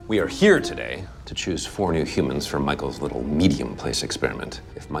We are here today to choose 4 new humans for Michael's little medium place experiment.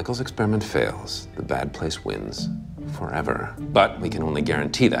 If Michael's experiment fails, the bad place wins forever. But we can only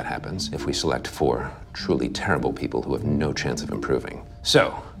guarantee that happens if we select 4 truly terrible people who have no chance of improving.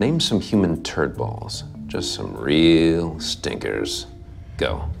 So, name some human turd balls. Just some real stinkers.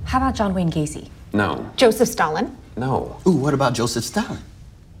 Go. How about John Wayne Gacy? No. Joseph Stalin? No. Ooh, what about Joseph Stalin?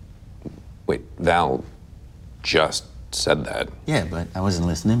 Wait, Val just said that. Yeah, but I wasn't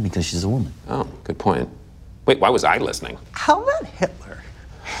listening because she's a woman. Oh, good point. Wait, why was I listening? How about Hitler?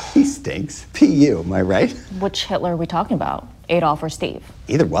 He stinks. P.U., am I right? Which Hitler are we talking about? Adolf or Steve?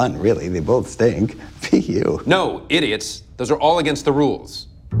 Either one, really. They both stink. P.U. No, idiots. Those are all against the rules.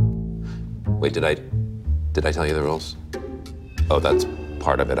 Wait, did I tell you the rules? Oh, that's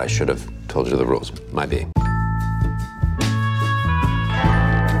part of it. I should have told you the rules. Might be.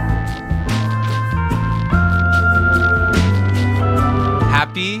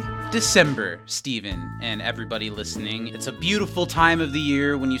 Happy December, Steven, and everybody listening. It's a beautiful time of the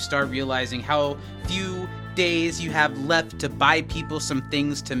year when you start realizing how few days you have left to buy people some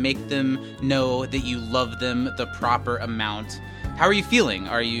things to make them know that you love them the proper amount. How are you feeling?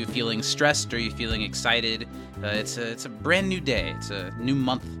 Are you feeling stressed? Are you feeling excited? It's a brand new day. It's a new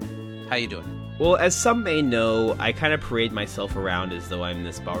month. How you doing? Well, as some may know, I kind of parade myself around as though I'm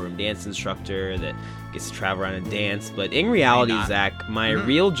this ballroom dance instructor that gets to travel around and dance. But in reality, Zach, my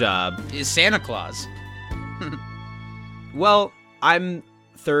real job is Santa Claus. Well, I'm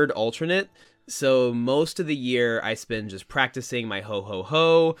third alternate. So most of the year I spend just practicing my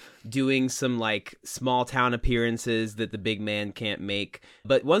ho-ho-ho, doing some like small town appearances that the big man can't make.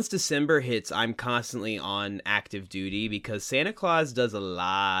 But once December hits, I'm constantly on active duty because Santa Claus does a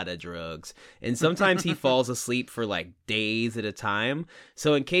lot of drugs. And sometimes he falls asleep for like days at a time.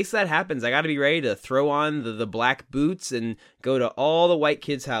 So in case that happens, I got to be ready to throw on the black boots and go to all the white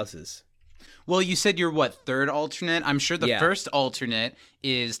kids' houses. Well, you said you're what, third alternate? I'm sure the first alternate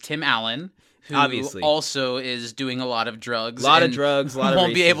is Tim Allen. Who obviously also is doing a lot of drugs. A lot of drugs, a lot of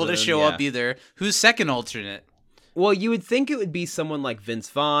won't be able to racism, show up either. Who's second alternate? Well, you would think it would be someone like Vince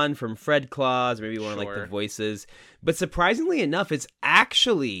Vaughn from Fred Claus, maybe one of like the voices. But surprisingly enough, it's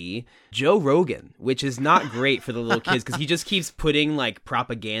actually Joe Rogan, which is not great for the little kids because he just keeps putting like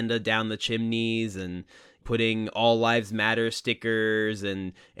propaganda down the chimneys and putting All Lives Matter stickers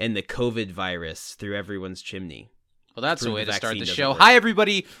and the COVID virus through everyone's chimney. Well, that's a way to start the show. Hi,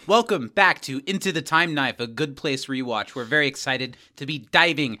 everybody. Welcome back to Into the Time Knife, a Good Place rewatch. We're very excited to be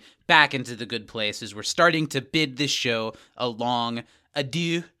diving back into the good place as we're starting to bid this show a long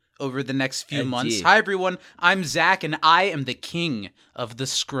adieu over the next few months. Hi, everyone. I'm Zach, and I am the king of the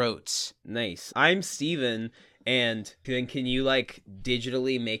scrotes. Nice. I'm Steven, and then can you, like,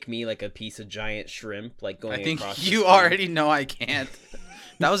 digitally make me, like, a piece of giant shrimp, like, going across I think you already know I can't.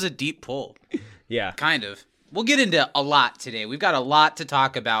 That was a deep pull. Yeah. Kind of. We'll get into a lot today. We've got a lot to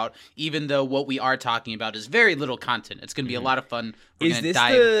talk about, even though what we are talking about is very little content. It's going to be a lot of fun. We're going to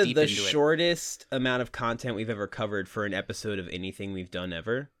dive deep into it. Is this the shortest amount of content we've ever covered for an episode of anything we've done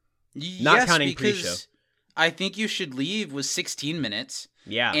ever? Not counting pre-show. I think You Should Leave was 16 minutes.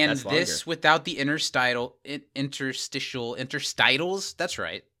 Yeah, and that's longer. This without the interstitials. That's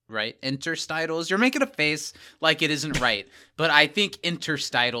right. Right? Interstitials. You're making a face like it isn't right. But I think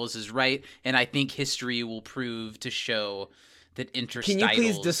interstitials is right, and I think history will prove to show that interstitials. Can you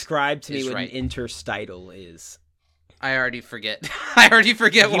please describe to me what right. an interstital is? I already forget. why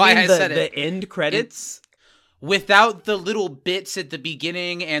I said it. The end credits? Without the little bits at the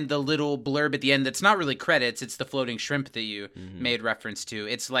beginning and the little blurb at the end, that's not really credits. It's the floating shrimp that you made reference to.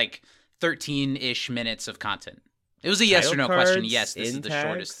 It's like 13-ish minutes of content. It was a yes or no question. Yes, this is the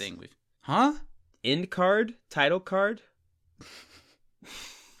shortest thing we've... Huh? End card? Title card?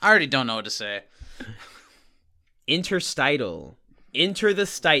 I already don't know what to say. Interstital. Enter the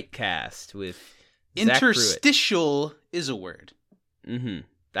Stitecast with Interstitial is a word. Mm-hmm.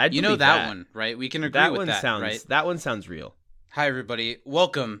 You know that one, right? We can agree with that, right? That one sounds real. Hi, everybody.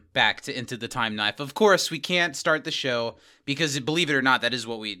 Welcome back to Into the Time Knife. Of course, we can't start the show because, believe it or not, that is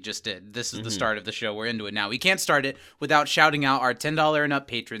what we just did. This is the start of the show. We're into it now. We can't start it without shouting out our $10 and up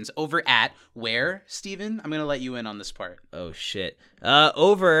patrons over at where, Steven? I'm going to let you in on this part. Oh, shit.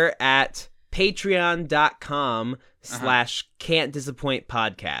 Over at patreon.com/can't disappoint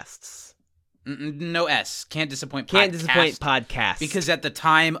podcasts. No S. Can't disappoint podcast. Can't disappoint podcast. Because at the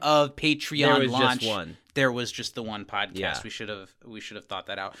time of Patreon launch, there was just the one podcast. Yeah. We should have thought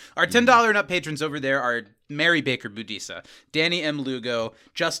that out. Our $10 and up patrons over there are Mary Baker Budisa, Danny M. Lugo,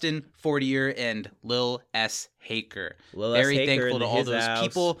 Justin Fortier, and Lil S. Haker. Lil S. Very Haker thankful in to all his those house.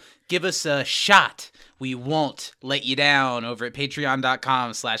 people. Give us a shot. We won't let you down over at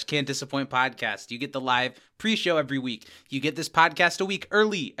patreon.com/Can't Disappoint Podcast. You get the live pre-show every week. You get this podcast a week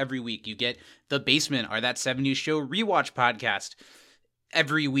early every week. You get The Basement, or That 70s Show rewatch podcast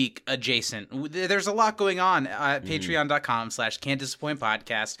every week adjacent. There's a lot going on at patreon.com/Can't Disappoint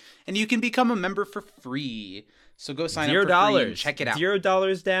Podcast, and you can become a member for free. So go sign up for free and check it out.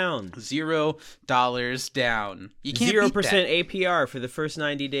 $0 down. $0 down. You can't 0% beat that. APR for the first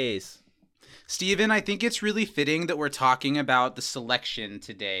 90 days. Steven, I think it's really fitting that we're talking about the selection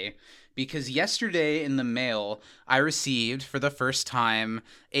today, because yesterday in the mail, I received for the first time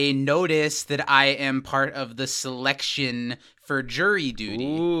a notice that I am part of the selection for jury duty.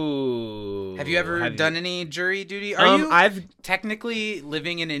 Ooh. Have you ever done any jury duty? Are you I've technically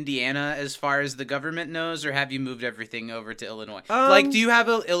living in Indiana as far as the government knows, or have you moved everything over to Illinois? Do you have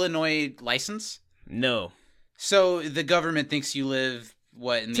an Illinois license? no. So the government thinks you live,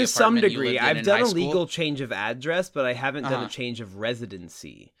 what, in the To some apartment you degree, lived in I've done high a school? legal change of address, but I haven't done Uh-huh. a change of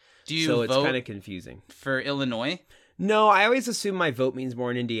residency. Do you so it's vote kind of confusing. for Illinois? No, I always assume my vote means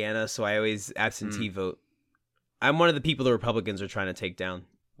more in Indiana, so I always absentee vote. I'm one of the people the Republicans are trying to take down.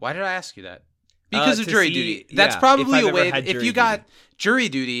 Why did I ask you that? Because of to jury see- duty. yeah, That's if probably I've a ever way. had If jury you got jury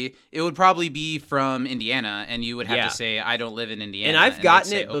duty, it would probably be from Indiana, and you would have Yeah. to say, "I don't live in Indiana." And I've they'd gotten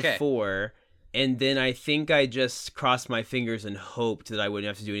say, it "Okay." before, and then I think I just crossed my fingers and hoped that I wouldn't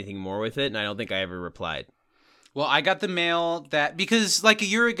have to do anything more with it, and I don't think I ever replied. Well, I got the mail that because like a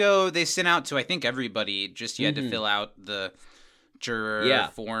year ago they sent out to I think everybody. Just you had to fill out the juror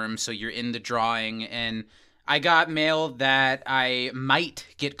form, so you're in the drawing. And I got mail that I might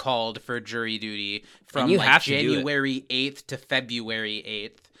get called for jury duty from you like have to do it. January 8th to February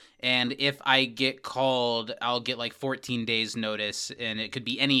 8th. And if I get called, I'll get like 14 days notice, and it could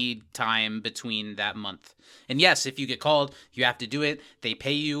be any time between that month. And yes, if you get called, you have to do it. They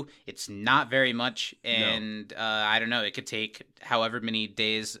pay you. It's not very much, and I don't know. It could take however many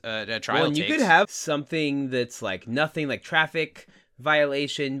days a trial Well, and you takes. could have something that's like nothing, like traffic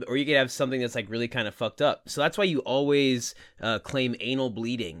violation, or you could have something that's like really kind of fucked up. So that's why you always claim anal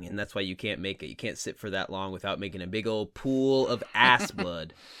bleeding, and that's why you can't make it. You can't sit for that long without making a big old pool of ass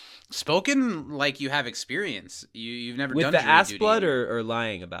blood. Spoken like you have experience. You've never With done the jury ass duty. blood or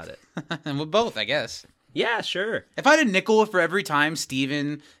lying about it? And with both, I guess. Yeah, sure. If I had a nickel for every time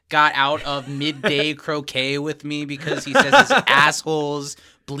Steven got out of midday croquet with me because he says his asshole's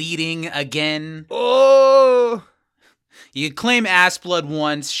bleeding again. Oh! You claim ass blood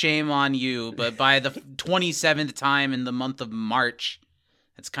once, shame on you, but by the 27th time in the month of March,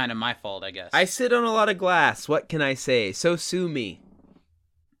 it's kind of my fault, I guess. I sit on a lot of glass. What can I say? So sue me.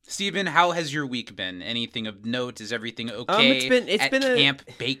 Steven, how has your week been? Anything of note? Is everything okay it's at been a- Camp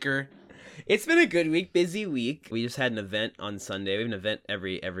Baker? It's been a good week, busy week. We just had an event on Sunday. We have an event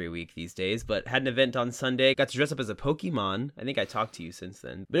every week these days, but had an event on Sunday. Got to dress up as a Pokemon. I think I talked to you since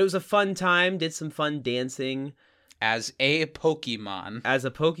then. But it was a fun time. Did some fun dancing. As a Pokemon. As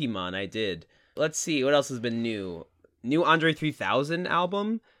a Pokemon, I did. Let's see, what else has been new? New Andre 3000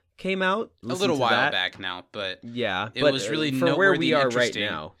 album came out. A Listen little to while that. back now, but Yeah, it but was really for where noteworthy we and are right interesting.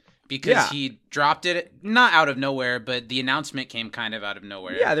 now. Because Yeah. he dropped it, not out of nowhere, but the announcement came kind of out of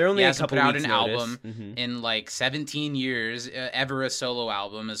nowhere. Yeah, they're only he a hasn't couple put out weeks an notice. album Mhm. in like 17 years, ever a solo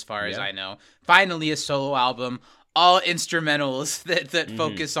album, as far as Yeah. I know. Finally, a solo album, all instrumentals that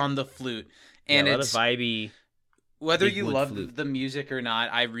focus on the flute. And yeah, a lot it's of vibey. whether big you wood love flute. the music or not,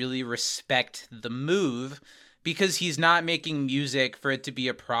 I really respect the move. Because he's not making music for it to be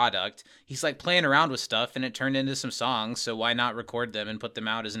a product. He's like playing around with stuff, and it turned into some songs. So why not record them and put them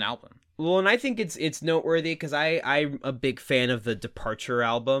out as an album? Well, and I think it's noteworthy because I'm a big fan of the Departure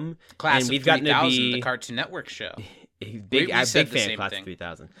album. Class and of we've gotten to 3000, be the Cartoon Network show. big, we I'm a said big the fan same of Class thing. of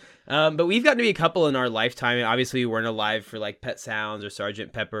 3000. But we've gotten to be a couple in our lifetime. Obviously, we weren't alive for like Pet Sounds or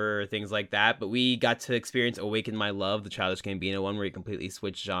Sgt. Pepper or things like that. But we got to experience Awaken My Love, the Childish Gambino one, where he completely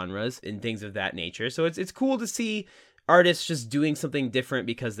switched genres and things of that nature. So it's cool to see artists just doing something different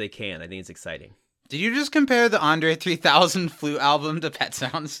because they can. I think it's exciting. Did you just compare the Andre 3000 flute album to Pet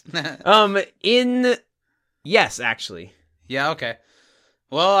Sounds? Yes, actually. Yeah, okay.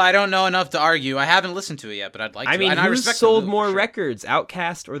 Well, I don't know enough to argue. I haven't listened to it yet, but I'd like to. I mean, and I who respect the sold move, for more sure. records,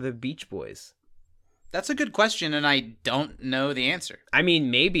 Outkast or the Beach Boys? That's a good question, and I don't know the answer. I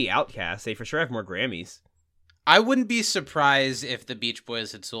mean, maybe Outkast. They for sure have more Grammys. I wouldn't be surprised if the Beach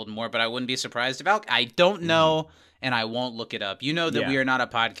Boys had sold more, but I wouldn't be surprised if I don't know and I won't look it up. You know that Yeah. we are not a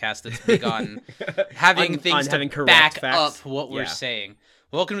podcast that's big on having things having to correct back facts. up what we're Yeah. saying.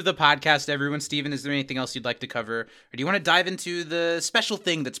 Welcome to the podcast, everyone. Steven, is there anything else you'd like to cover? Or do you want to dive into the special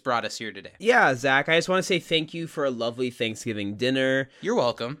thing that's brought us here today? Yeah, Zach, I just want to say thank you for a lovely Thanksgiving dinner. You're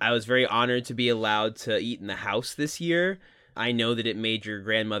welcome. I was very honored to be allowed to eat in the house this year. I know that it made your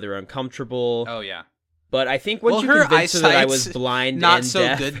grandmother uncomfortable, Oh, yeah. but I think once Well, you her convinced her that I eyesight's was blind not and so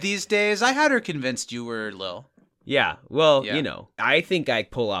deaf, good these days. I had her convinced you were Lil. Yeah, well, Yeah. you know, I think I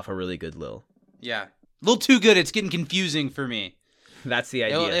pull off a really good Lil. Yeah. A little too good. It's getting confusing for me. That's the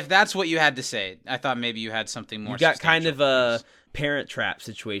idea. If that's what you had to say, I thought maybe you had something more You got kind of a substantial. Parent Trap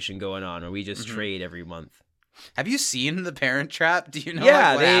situation going on, where we just trade every month. Have you seen The Parent Trap? Do you know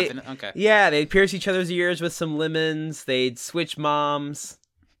Yeah, what they- happened? Okay. Yeah, they'd pierce each other's ears with some lemons. They'd switch moms.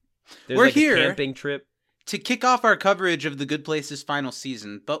 There's We're like here. a camping trip. To kick off our coverage of The Good Place's final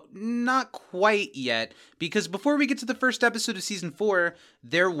season, but not quite yet, because before we get to the first episode of season 4,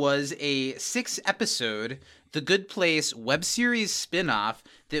 there was a 6-episode The Good Place web series spin-off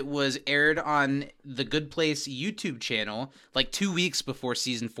that was aired on The Good Place YouTube channel like 2 weeks before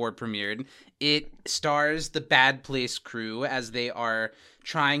season 4 premiered. It stars the Bad Place crew as they are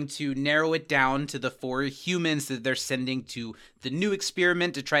trying to narrow it down to the 4 humans that they're sending to the new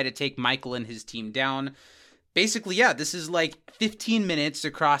experiment to try to take Michael and his team down. Basically, yeah, this is like 15 minutes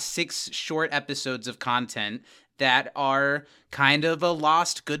across 6 short episodes of content that are kind of a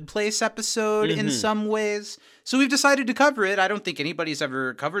lost Good Place episode in some ways. So we've decided to cover it. I don't think anybody's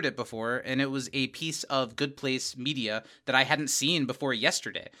ever covered it before, and it was a piece of Good Place media that I hadn't seen before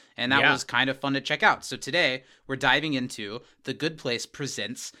yesterday, and that Yeah. was kind of fun to check out. So today, we're diving into The Good Place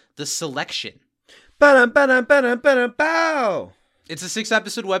presents The Selection. Ba-dum-ba-dum-ba-dum-ba-dum-bow! It's a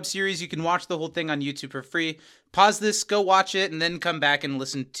 6-episode web series. You can watch the whole thing on YouTube for free. Pause this, go watch it, and then come back and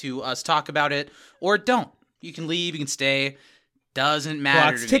listen to us talk about it. Or don't. You can leave, you can stay. Doesn't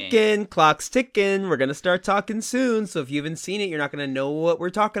matter Clock's to me. ticking, clock's ticking. We're going to start talking soon, so if you haven't seen it, you're not going to know what we're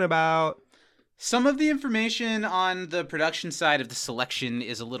talking about. Some of the information on the production side of The Selection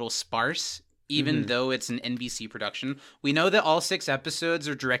is a little sparse, even though it's an NBC production. We know that all 6 episodes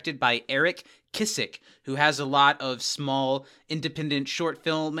are directed by Eric Kissick, who has a lot of small independent short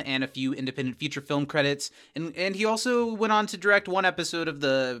film and a few independent feature film credits. And he also went on to direct 1 episode of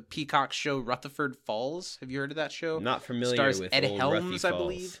the Peacock show Rutherford Falls. Have you heard of that show? Not familiar Stars with Ed old Helms, Ruffy I Falls.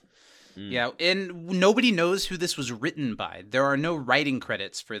 believe. Yeah, and nobody knows who this was written by. There are no writing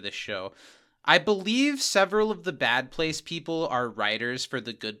credits for this show. I believe several of the Bad Place people are writers for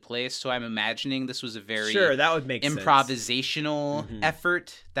The Good Place, so I'm imagining this was a very Sure, that would make sense. improvisational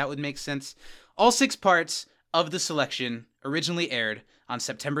effort. That would make sense. All 6 parts of The Selection originally aired on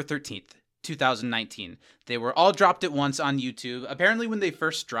September 13th, 2019. They were all dropped at once on YouTube. Apparently, when they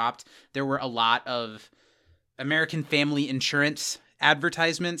first dropped, there were a lot of American Family Insurance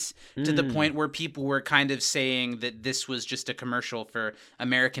advertisements to the point where people were kind of saying that this was just a commercial for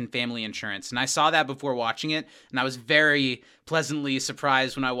American Family Insurance. And I saw that before watching it, and I was very pleasantly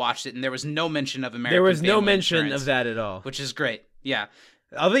surprised when I watched it, and there was no mention of American There was no Family mention Insurance, of that at all. which is great. Yeah.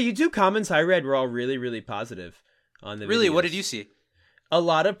 All the YouTube comments I read were all really, really positive on the Really, what videos. did you see? A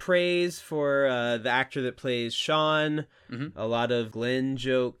lot of praise for the actor that plays Sean. A lot of Glenn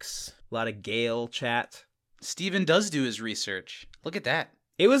jokes. A lot of Gale chat. Steven does do his research. Look at that.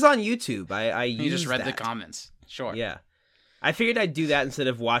 It was on YouTube. I You just used read the that. comments. Sure. Yeah. I figured I'd do that instead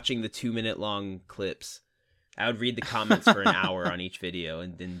of watching the 2-minute long clips. I would read the comments for an hour on each video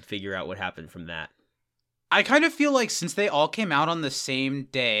and then figure out what happened from that. I kind of feel like since they all came out on the same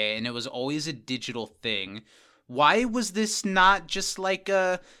day and it was always a digital thing, why was this not just like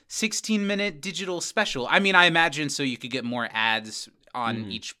a 16-minute digital special? I mean, I imagine so you could get more ads on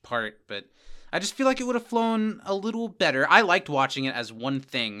each part, but I just feel like it would have flown a little better. I liked watching it as one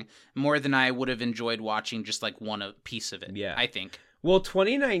thing more than I would have enjoyed watching just like one piece of it. Yeah. I think. Well,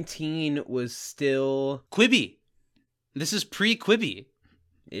 2019 was still... Quibi. This is pre-Quibi.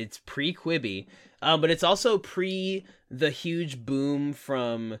 It's pre-Quibi, but it's also pre the huge boom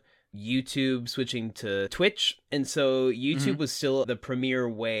from YouTube switching to Twitch, and so YouTube was still the premier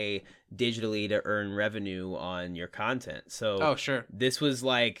way digitally to earn revenue on your content. So Oh, sure. this was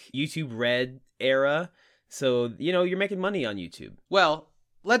like YouTube Red era, so you're making money on YouTube. Well,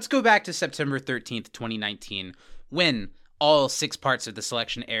 let's go back to September 13th, 2019, when all 6 parts of The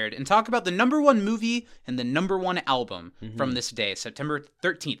Selection aired, and talk about the #1 movie and the #1 album from this day, September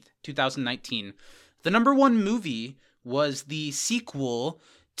 13th, 2019. The #1 movie was the sequel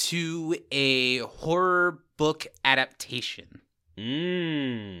to a horror book adaptation.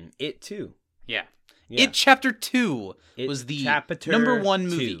 It too. Yeah. Yeah. It Chapter 2 It was the Chapter #1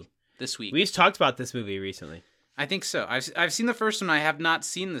 movie 2. this week. We just talked about this movie recently. I think so. I've seen the first one. I have not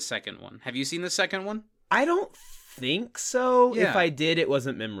seen the second one. Have you seen the second one? I don't think so. Yeah. If I did, it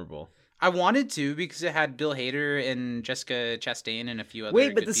wasn't memorable. I wanted to because it had Bill Hader and Jessica Chastain and a few other.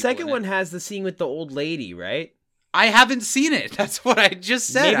 Wait, but good the people second in one it. has the scene with the old lady, right? I haven't seen it. That's what I just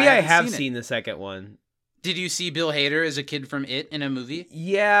said. Maybe I haven't have it. seen the second one. Did you see Bill Hader as a kid from It in a movie?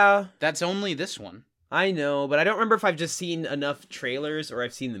 Yeah, That's only this one. I know, but I don't remember if I've just seen enough trailers or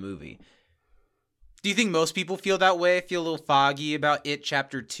I've seen the movie. Do you think most people feel that way? Feel a little foggy about It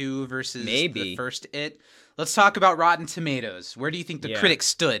Chapter 2 versus Maybe. the first It? Let's talk about Rotten Tomatoes. Where do you think the Yeah. critics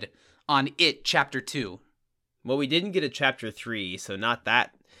stood on It Chapter 2? Well, we didn't get a chapter 3, so not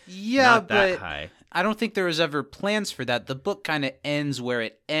that Yeah, not that but high. I don't think there was ever plans for that. The book kind of ends where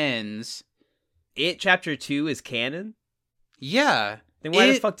it ends. It chapter 2 is canon? Yeah. Then why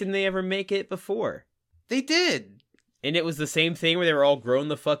the It- fuck didn't they ever make it before? They did. And it was the same thing where they were all grown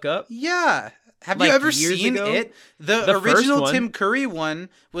the fuck up? Yeah. Have Like you ever years seen ago? it? The The first original one. Tim Curry one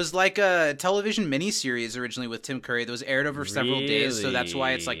was like a television miniseries originally with Tim Curry that was aired over several days. So that's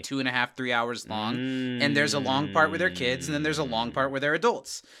why it's like Really? 2.5, 3 hours long. And there's a long part where they're kids, and then there's a long part where they're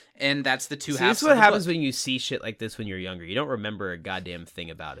adults. And that's the two See, halves this is what of the happens book. when you see shit like this when you're younger. You don't remember a goddamn thing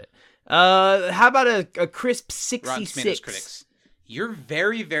about it. How about a crisp Rotten 66? Tomatoes critics. You're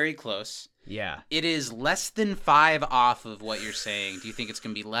very, very close. Yeah. It is less than 5 off of what you're saying. Do you think it's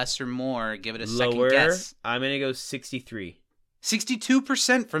going to be less or more? Give it a Lower. second guess. I'm going to go 63.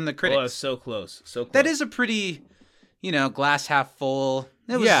 62% from the critics. Oh, so close. So close. That is a pretty, glass half full.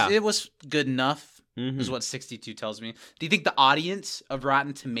 It was good enough, is what 62 tells me. Do you think the audience of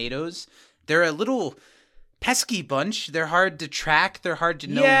Rotten Tomatoes, they're a little pesky bunch? They're hard to track. They're hard to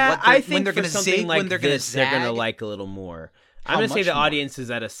know when they're going to zig, like when they're going to this, zag. they're going to like a little more. I'm How going to say much the more? audience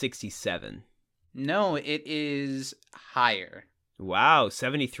is at a 67. No, it is higher. Wow,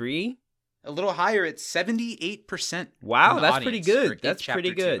 73? A little higher. It's 78%. Wow, from the that's pretty audience for good. It That's Chapter pretty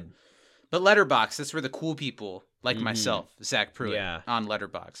 2. good. But Letterboxd, that's where the cool people like myself, Zach Pruitt, Yeah. on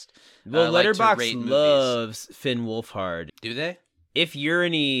Letterboxd. Well, like to Letterboxd rate movies. loves Finn Wolfhard. Do they? If you're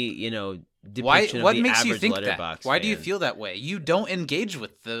any, Why? depiction What of the makes you average think Letterboxd that? Why do you fan. feel that way? You don't engage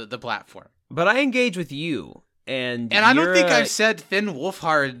with the platform, But I engage with you, and and I don't you're think a- I've said Finn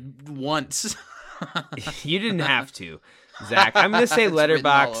Wolfhard once. You didn't have to, Zach. I'm gonna say It's written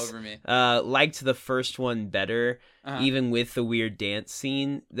all Letterboxd over me. liked the first one better, even with the weird dance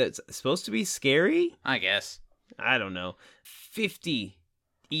scene that's supposed to be scary. I guess. I don't know. 50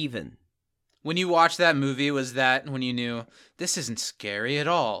 even. When you watched that movie, was that when you knew this isn't scary at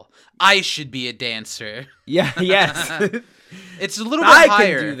all? I should be a dancer. Yeah. Yes. It's a little bit I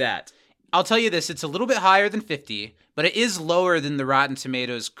higher. can do that. I'll tell you this, it's a little bit higher than 50, but it is lower than the Rotten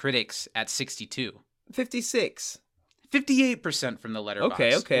Tomatoes critics at 62. 56. 58% from the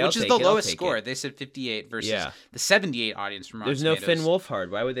Letterboxd, Okay, I'll which is take the it, I'll lowest take score. it. They said 58 versus Yeah. the 78 audience from Rotten There's no Tomatoes. Finn Wolfhard.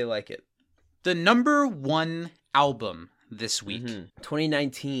 Why would they like it? The number one album this week.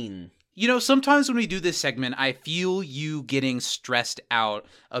 2019. Sometimes when we do this segment, I feel you getting stressed out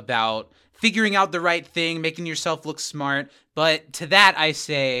about figuring out the right thing, making yourself look smart. But to that, I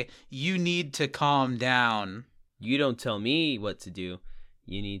say, you need to calm down. You don't tell me what to do.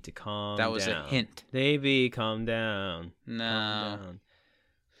 You need to calm down. That was a hint. Baby, calm down. No. Calm down.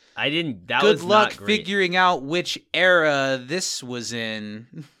 I didn't. That Good was luck not great. figuring out which era this was in.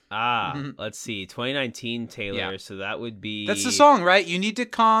 Let's see. 2019 Taylor. Yeah. So that would be. That's the song, right? You need to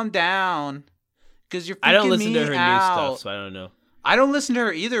calm down. Because you're freaking I don't listen to her me new out. stuff, so I don't know. I don't listen to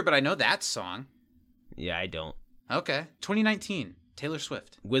her either, but I know that song. Yeah, I don't. Okay. 2019. Taylor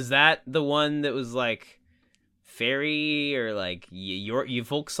Swift. Was that the one that was like fairy or like your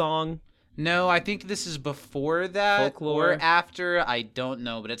folk song? No, I think this is before that Folklore? or after. I don't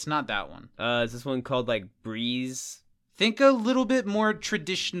know, but it's not that one. Is this one called like Breeze? Think a little bit more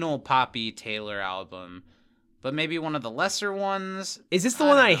traditional poppy Taylor album, but maybe one of the lesser ones. Is this the I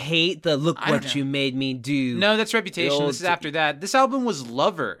one don't I know. hate? The Look I don't What know. You Made Me Do. No, that's Reputation. old This is after that. This album was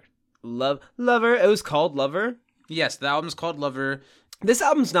Lover. Lover. It was called Lover. Yes, the album's called Lover. This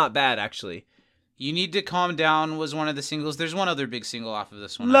album's not bad actually. You Need to Calm Down was one of the singles. There's one other big single off of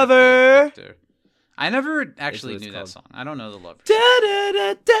this one. Lover. I never actually what it's knew called. that song. I don't know the Lover.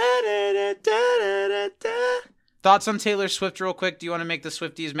 Da-da-da-da-da-da-da-da. Thoughts on Taylor Swift real quick? Do you want to make the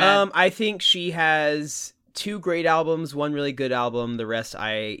Swifties mad? I think she has 2 great albums, 1 really good album. The rest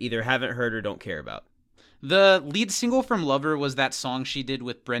I either haven't heard or don't care about. The lead single from Lover was that song she did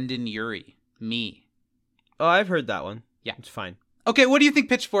with Brendan Urie, Me. Oh, I've heard that one. Yeah. It's fine. Okay, what do you think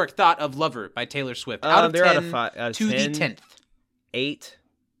Pitchfork thought of Lover by Taylor Swift? Out of they're 10 out of 5, to 10. the 10th.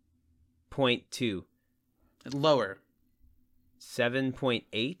 8.2. Lower.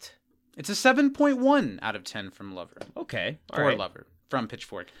 7.8. It's a 7.1 out of 10 from Lover. Okay. All For right. Lover from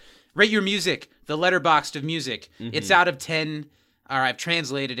Pitchfork. Rate Your Music, the letterboxed of music. It's out of 10. Or I've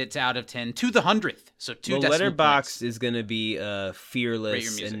translated it to out of 10 to the 100th. So 2 The decimal letterbox points. is going to be a Rate fearless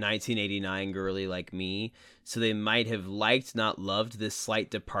Your in Music. 1989 girly like me. So they might have liked, not loved, this slight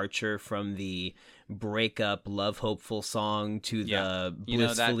departure from the breakup, love hopeful song to the You know,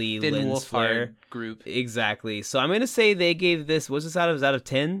 that blissfully Thin lens Wolf flare. Hard group. Exactly. So I'm going to say they gave this, was this out of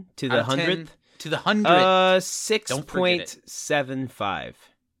 10 to the Out of 10 100th? to the 100th. 6.75.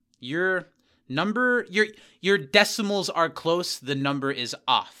 Your number, your decimals are close. The number is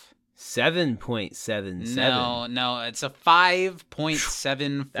off. 7.77. No, it's a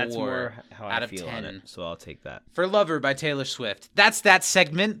 5.74 That's more how out I of feel 10. on it, so I'll take that. For Lover by Taylor Swift. That's that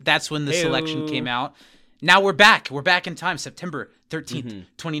segment. That's when the selection Heyo. came out. Now we're back. We're back in time, September 13th,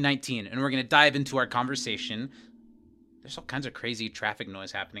 2019, and we're going to dive into our conversation. There's all kinds of crazy traffic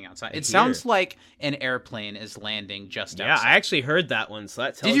noise happening outside. It sounds like an airplane is landing just Yeah, outside. I actually heard that one, so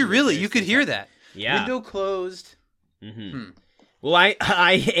that tells Did you me really? there's You could things hear happening. that. Yeah. Window closed. Well,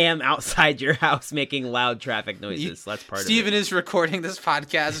 I am outside your house making loud traffic noises. So that's part Steven of is recording this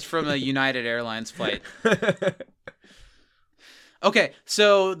podcast from a United Airlines flight. it. Okay,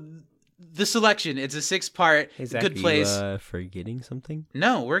 so the selection, it's a 6-part, Hey, Zach, good are place. you, forgetting something?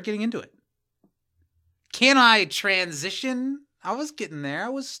 No, we're getting into it. Can I transition? I was getting there. I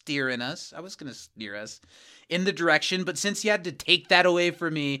was steering us. I was going to steer us in the direction, but since you had to take that away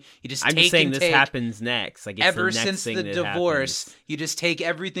from me, you just I'm take just saying and this take. happens next. Like, it's Ever the next since thing the that divorce, happens. you just take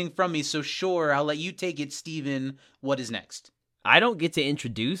everything from me. So sure, I'll let you take it, Steven. What is next? I don't get to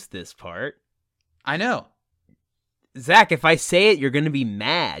introduce this part. I know. Zach, if I say it, you're going to be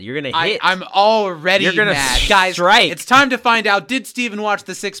mad. You're going to hit. I'm already You're gonna mad. Guys, strike. it's time to find out, did Steven watch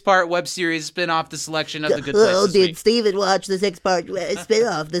the 6-part web series spin off the selection of The Good Place Oh, this did week? Steven watch the 6-part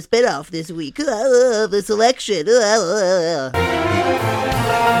spin-off, the spin-off this week? Oh, the selection.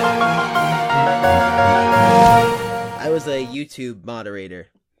 I was a YouTube moderator.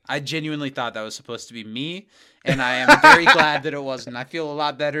 I genuinely thought that was supposed to be me, and I am very glad that it wasn't. I feel a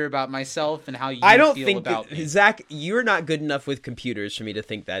lot better about myself and how you I don't feel think about that, me. Zach, you're not good enough with computers for me to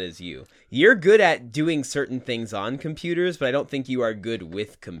think that is you. You're good at doing certain things on computers, but I don't think you are good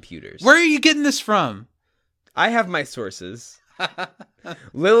with computers. Where are you getting this from? I have my sources.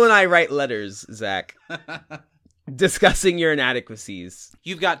 Lil and I write letters, Zach, discussing your inadequacies.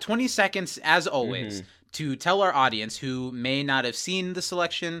 You've got 20 seconds, as always, Mm-hmm. to tell our audience who may not have seen the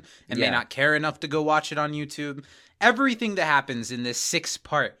selection and may Yeah. not care enough to go watch it on YouTube, everything that happens in this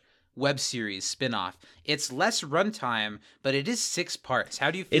 6-part web series spin-off. It's less runtime, but it is 6 parts.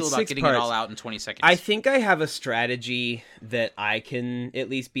 How do you feel It's about 6 getting parts. it all out in 20 seconds? I think I have a strategy that I can at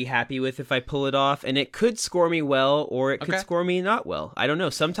least be happy with if I pull it off, and it could score me well or it could Okay. score me not well. I don't know.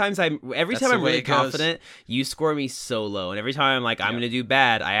 Sometimes every That's time the I'm way really it goes. confident, you score me so low, and every time I'm like I'm going to do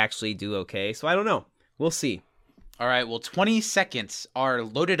bad, I actually do okay. So I don't know. We'll see. All right, well, 20 seconds are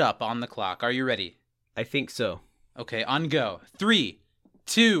loaded up on the clock. Are you ready? I think so. Okay, on go. 3,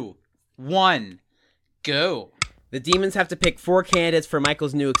 2, 1, go. The demons have to pick 4 candidates for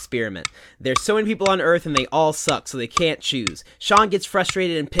Michael's new experiment. There's so many people on Earth and they all suck, so they can't choose. Sean gets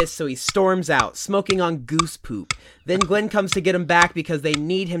frustrated and pissed, so he storms out, smoking on goose poop. Then Glenn comes to get him back because they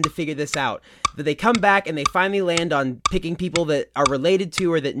need him to figure this out. But they come back and they finally land on picking people that are related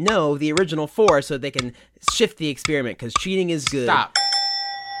to or that know the original 4 so they can shift the experiment, because cheating is good. Stop.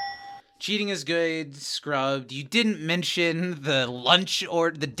 Cheating is good, scrubbed. You didn't mention the lunch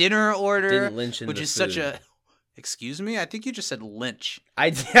or the dinner order, Didn't mention which the is such food. a... Excuse me? I think you just said lynch. I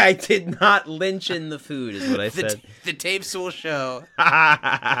did not lynch in the food, is what I The, said. the tapes will show.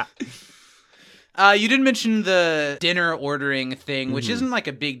 You didn't mention the dinner ordering thing, which isn't like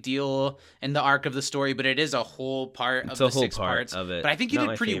a big deal in the arc of the story, but it is a whole part It's of a the whole 6 part parts. of it. But I think you Not did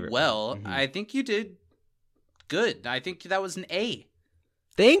my pretty favorite well. one. I think you did good. I think that was an A.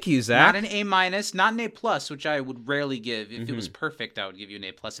 Thank you, Zach. Not an A minus, not an A plus, which I would rarely give. If it was perfect, I would give you an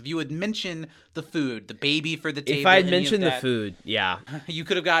A plus. If you would mention the food, the baby for the table, If I'd any of mentioned the that, food, yeah. you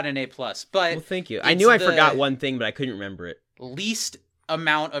could have gotten an A plus. But Well, thank you. I it's knew I the forgot one thing, but I couldn't remember it. least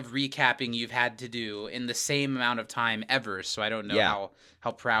amount of recapping you've had to do in the same amount of time ever. So I don't know Yeah.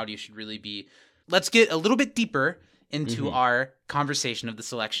 how proud you should really be. Let's get a little bit deeper into our conversation of the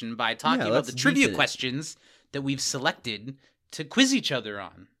selection by talking about let's the trivia deepen it. questions that we've selected to quiz each other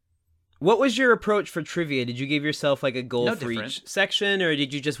on. What was your approach for trivia? Did you give yourself like a goal No for different. each section, or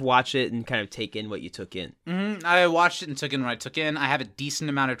did you just watch it and kind of take in what you took in? I watched it and took in what I took in. I have a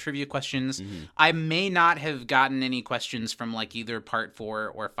decent amount of trivia questions. I may not have gotten any questions from like either part 4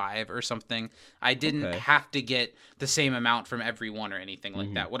 or 5 or something. I didn't have to get the same amount from every one or anything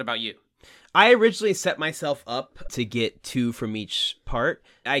like that. What about you? I originally set myself up to get 2 from each part.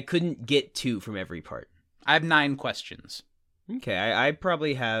 I couldn't get 2 from every part. I have 9 questions. Okay, I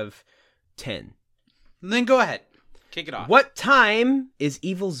probably have 10. Then go ahead. Kick it off. What time is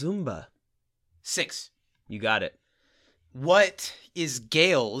Evil Zumba? 6. You got it. What is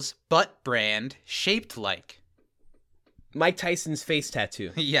Gail's butt brand shaped like? Mike Tyson's face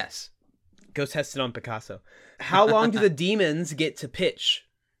tattoo. Yes. Go test it on Picasso. How long do the demons get to pitch?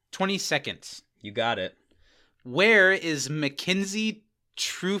 20 seconds. You got it. Where is Mackenzie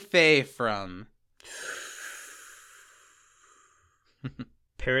Truffet from?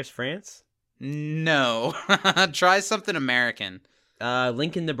 Paris, France? No. Try something American.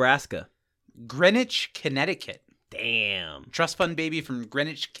 Lincoln, Nebraska. Greenwich, Connecticut. Damn. Trust fund baby from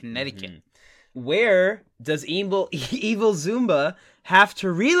Greenwich, Connecticut. Where does Evil Zumba have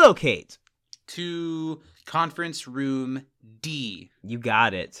to relocate? To conference room D. You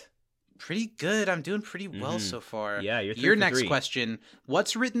got it. Pretty good. I'm doing pretty well so far. Yeah, you're 3 Your for next 3. question.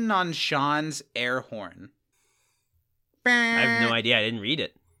 What's written on Sean's air horn? I have no idea. I didn't read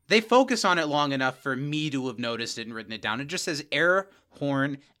it. They focus on it long enough for me to have noticed it and written it down. It just says air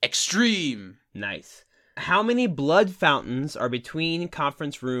horn extreme. Nice. How many blood fountains are between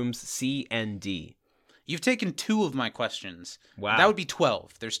conference rooms C and D? You've taken 2 of my questions. Wow. That would be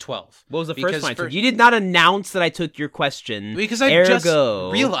 12. There's 12. What was the Because first one I took? first- You did not announce that I took your question. Because I Ergo.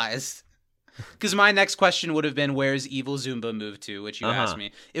 just realized. Because my next question would have been, where's Evil Zumba moved to, which you asked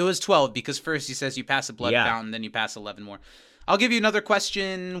me. It was 12, because first he says you pass a blood fountain, then you pass 11 more. I'll give you another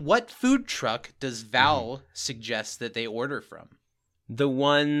question. What food truck does Val suggest that they order from? The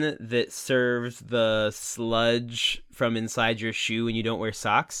one that serves the sludge from inside your shoe when you don't wear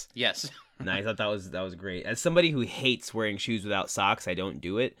socks? Yes. Nice. I thought that was great. As somebody who hates wearing shoes without socks, I don't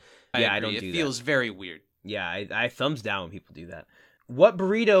do it. I I agree. don't do It that. feels very weird. Yeah, I thumbs down when people do that. What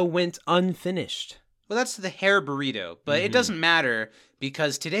burrito went unfinished? Well, that's the hair burrito, but it doesn't matter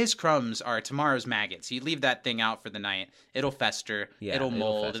because today's crumbs are tomorrow's maggots. You leave that thing out for the night, it'll fester, Yeah, it'll it'll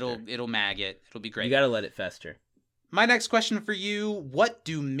mold, fester. it'll maggot, it'll be great. You gotta let it fester. My next question for you, what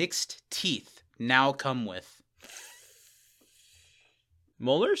do mixed teeth now come with?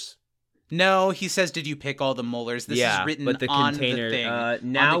 Molars? No, he says, did you pick all the molars? This is written but the on container, the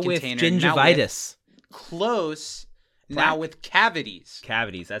thing. now on the with container, now with- gingivitis. Close. Now Plaque. with cavities.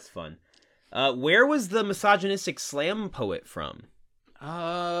 Cavities, that's fun. Where was the misogynistic slam poet from?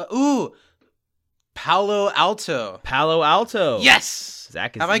 Palo Alto. Palo Alto. Yes.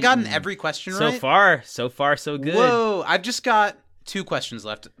 Zach is Have I gotten eating. every question So right? far, so good. Whoa, I've just got 2 questions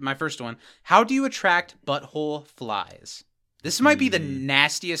left. My first one, how do you attract butthole flies? This might be the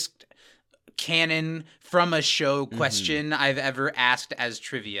nastiest canon from a show question I've ever asked as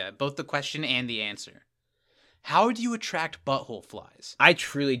trivia, both the question and the answer. How do you attract butthole flies? I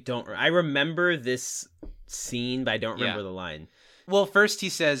truly don't. I remember this scene, but I don't remember Yeah. the line. Well, first he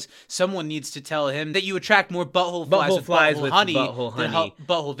says someone needs to tell him that you attract more butthole flies with butthole honey than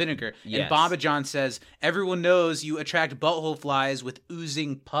butthole vinegar. Yes. And Baba John says everyone knows you attract butthole flies with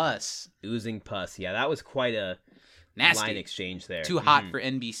oozing pus. Oozing pus. Yeah, that was quite a Nasty. line exchange there. Too hot for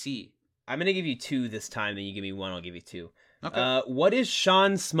NBC. I'm going to give you 2 this time, then you give me 1, I'll give you 2. Okay. What is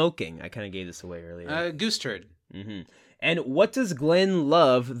Sean smoking? I kind of gave this away earlier. Goose turd. And what does Glenn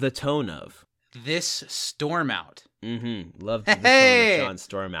love the tone of? This storm out. Love the Hey! tone of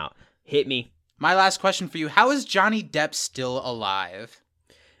Sean Stormout. Hit me. My last question for you. How is Johnny Depp still alive?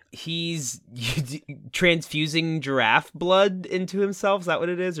 He's transfusing giraffe blood into himself. Is that what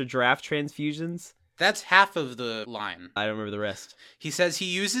it is? Or giraffe transfusions? That's half of the line. I don't remember the rest. He says he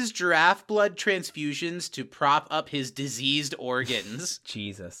uses giraffe blood transfusions to prop up his diseased organs.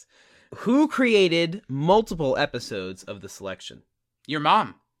 Jesus. Who created multiple episodes of The Selection? Your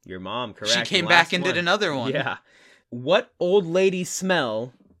mom. Your mom, correct. She came The back last and did one. another one. Yeah. What old lady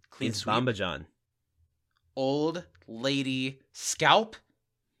smell Clean is sweep. Bamba John? Old lady scalp.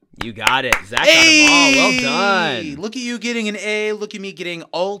 You got it. Zach got them all. Well done. Look at you getting an A. Look at me getting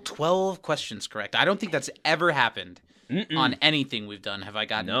all 12 questions correct. I don't think that's ever happened on anything we've done. Have I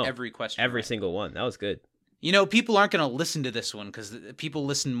gotten No. every question Every right? single one. That was good. You know, people aren't going to listen to this one because people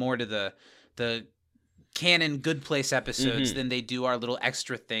listen more to the canon Good Place episodes than they do our little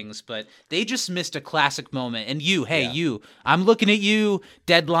extra things, but they just missed a classic moment. And you, I'm looking at you,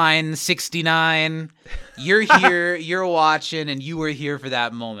 Deadline 69. You're here, you're watching, and you were here for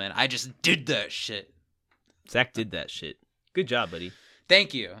that moment. I just did that shit. Zach did that shit. Good job, buddy.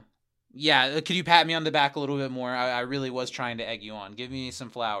 Thank you. Yeah, could you pat me on the back a little bit more? I really was trying to egg you on. Give me some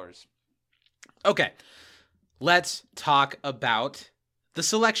flowers. Okay, let's talk about the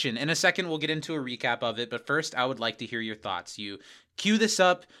selection. In a second, we'll get into a recap of it, but first, I would like to hear your thoughts. You cue this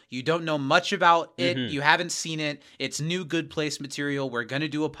up. You don't know much about it. You haven't seen it. It's new Good Place material. We're going to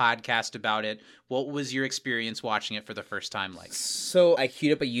do a podcast about it. What was your experience watching it for the first time like? So I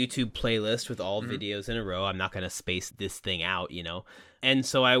queued up a YouTube playlist with all videos in a row. I'm not going to space this thing out, And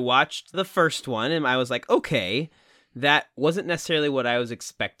so I watched the first one, and I was like, okay, that wasn't necessarily what I was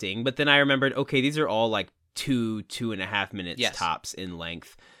expecting. But then I remembered, okay, these are all like 2.5 minutes tops in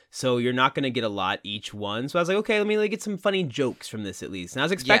length. So you're not going to get a lot each one. So I was like, okay, let me get some funny jokes from this at least. And I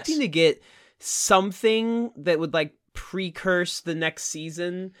was expecting to get something that would like precurse the next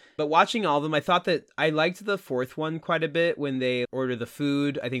season. But watching all of them, I thought that I liked the fourth one quite a bit when they order the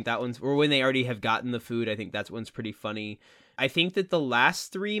food. I think that one's, or when they already have gotten the food, I think that one's pretty funny. I think that the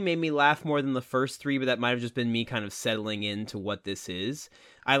last three made me laugh more than the first three, but that might have just been me kind of settling into what this is.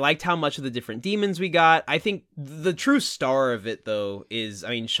 I liked how much of the different demons we got. I think the true star of it, though, is,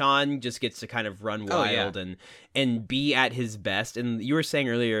 Sean just gets to kind of run wild and be at his best. And you were saying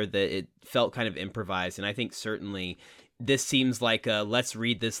earlier that it felt kind of improvised, and I think certainly this seems like a let's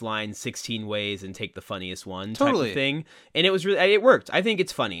read this line 16 ways and take the funniest one type of thing. And it worked. I think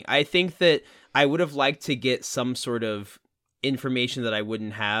it's funny. I think that I would have liked to get some sort of information that I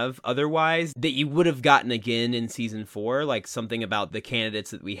wouldn't have otherwise, that you would have gotten again in season 4, like something about the candidates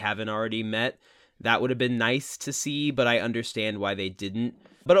that we haven't already met. That would have been nice to see, but I understand why they didn't.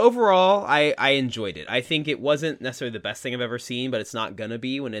 But overall, I enjoyed it. I think it wasn't necessarily the best thing I've ever seen, but it's not gonna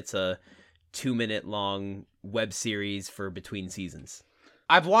be when it's a 2-minute long web series for between seasons.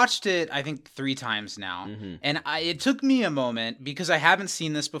 I've watched it, I think, 3 times now, and it took me a moment because I haven't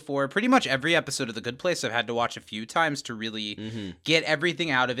seen this before. Pretty much every episode of The Good Place I've had to watch a few times to really get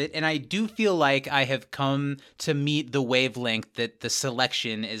everything out of it, and I do feel like I have come to meet the wavelength that the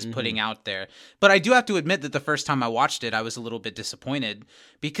selection is putting out there. But I do have to admit that the first time I watched it, I was a little bit disappointed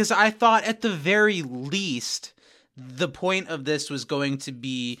because I thought at the very least the point of this was going to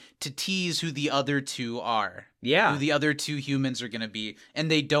be to tease who the other two are. Yeah. Who the other 2 humans are going to be, and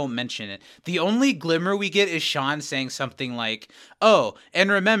they don't mention it. The only glimmer we get is Sean saying something like, oh, and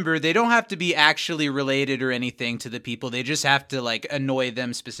remember, they don't have to be actually related or anything to the people. They just have to, annoy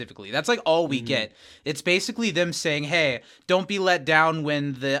them specifically. That's, all we get. It's basically them saying, hey, don't be let down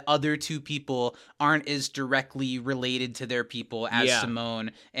when the other 2 people aren't as directly related to their people as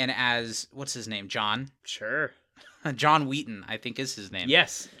Simone and as, what's his name, John? Sure. John Wheaton, I think is his name.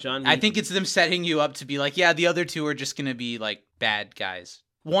 Yes, John Wheaton. I think it's them setting you up to be like, yeah, the other 2 are just going to be bad guys.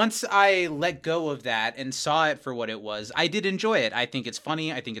 Once I let go of that and saw it for what it was, I did enjoy it. I think it's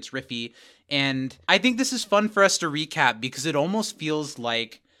funny. I think it's riffy. And I think this is fun for us to recap because it almost feels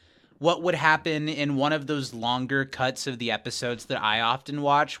like what would happen in one of those longer cuts of the episodes that I often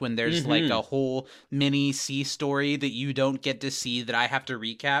watch when there's a whole mini C story that you don't get to see that I have to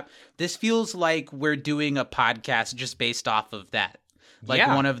recap. This feels like we're doing a podcast just based off of that.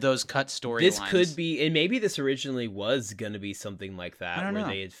 One of those cut storylines. This could be, and maybe this originally was going to be something like that, where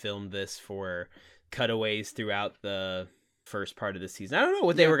they had filmed this for cutaways throughout the first part of the season. I don't know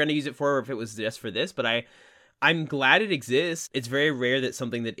what they were going to use it for, or if it was just for this, but I'm glad it exists. It's very rare that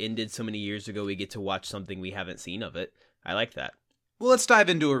something that ended so many years ago, we get to watch something we haven't seen of it. I like that. Well, let's dive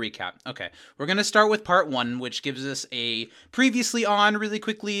into a recap. Okay, we're going to start with part 1, which gives us a previously on really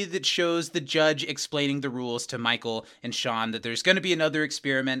quickly that shows the judge explaining the rules to Michael and Sean that there's going to be another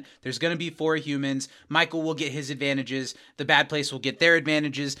experiment. There's going to be 4 humans. Michael will get his advantages. The bad place will get their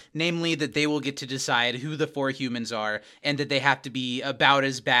advantages, namely that they will get to decide who the 4 humans are and that they have to be about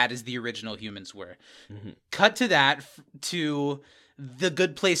as bad as the original humans were. Cut to that to the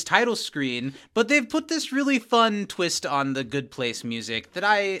Good Place title screen, but they've put this really fun twist on the Good Place music that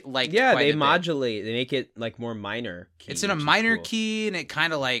I like. Yeah, they modulate. They make it more minor key. It's in a minor key, and it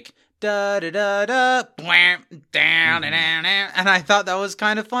kind of da da da da blam, down and I thought that was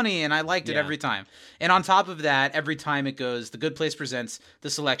kind of funny, and I liked it every time. And on top of that, every time it goes, The Good Place presents the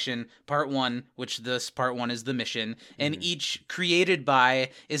selection, part 1, which this part 1 is the mission, and each created by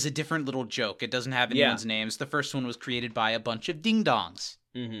is a different little joke. It doesn't have anyone's names. The first one was created by a bunch of ding dongs.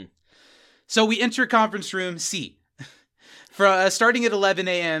 So we enter conference room C. Starting at 11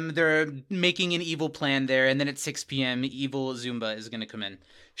 a.m., they're making an evil plan there, and then at 6 p.m., evil Zumba is going to come in.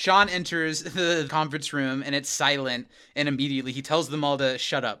 Sean enters the conference room, and it's silent, and immediately he tells them all to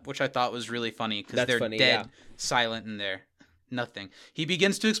shut up, which I thought was really funny, because they're funny, dead silent in there. Nothing. He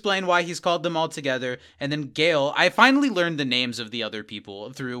begins to explain why he's called them all together, and then Gail, I finally learned the names of the other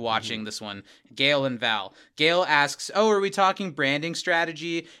people through watching this one, Gail and Val. Gail asks, oh, are we talking branding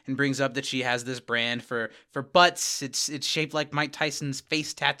strategy? And brings up that she has this brand for butts. It's shaped like Mike Tyson's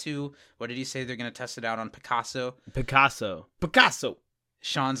face tattoo. What did he say? They're going to test it out on Picasso. Picasso.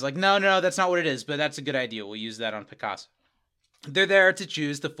 Sean's like, no, that's not what it is, but that's a good idea. We'll use that on Picasso. They're there to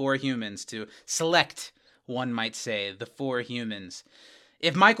choose the 4 humans, to select, one might say, the 4 humans.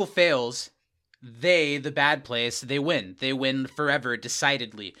 If Michael fails, they, the bad place, they win. They win forever,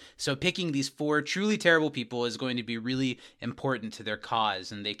 decidedly. So picking these 4 truly terrible people is going to be really important to their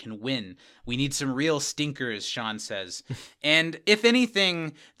cause, and they can win. We need some real stinkers, Sean says. And if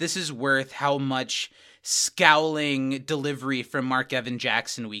anything, this is worth how much scowling delivery from Mark Evan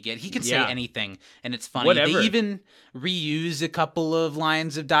Jackson we get. He could say anything, and it's funny. Whatever. They even reuse a couple of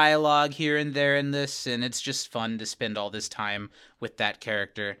lines of dialogue here and there in this, and it's just fun to spend all this time with that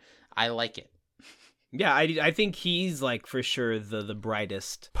character. I like it. Yeah, I think he's like for sure the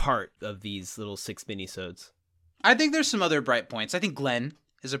brightest part of these little 6 minisodes. I think there's some other bright points. I think Glenn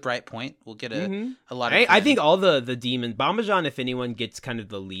is a bright point. We'll get a lot of I think all the demon Bombajan, if anyone, gets kind of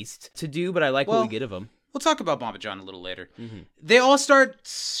the least to do, but I like what we get of him. We'll talk about Bombajan a little later. They all start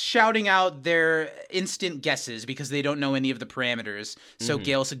shouting out their instant guesses because they don't know any of the parameters. So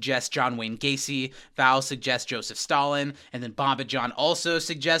Gail suggests John Wayne Gacy, Val suggests Joseph Stalin, and then Bombajan also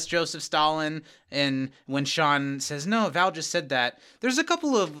suggests Joseph Stalin. And when Sean says, no, Val just said that, there's a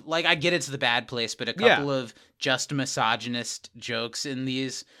couple of, like, I get it's the bad place, but a couple of just misogynist jokes in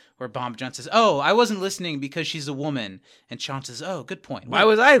these where Bombajan says, oh, I wasn't listening because she's a woman. And Sean says, oh, good point. Why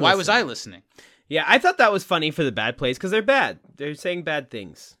was I listening? Yeah, I thought that was funny for the bad plays because they're bad. They're saying bad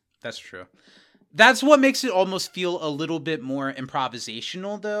things. That's true. That's what makes it almost feel a little bit more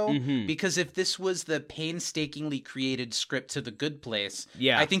improvisational, though, because if this was the painstakingly created script to The Good Place,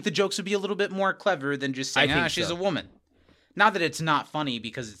 I think the jokes would be a little bit more clever than just saying, she's a woman. Not that it's not funny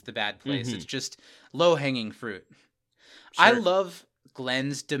because it's The Bad Place. It's just low-hanging fruit. Sure. I love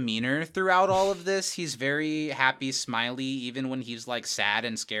Glenn's demeanor throughout all of this. He's very happy, smiley, even when he's like sad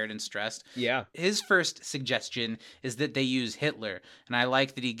and scared and stressed. Yeah. His first suggestion is that they use Hitler, and I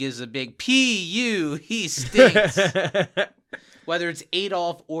like that he gives a big P-U, he stinks. Whether it's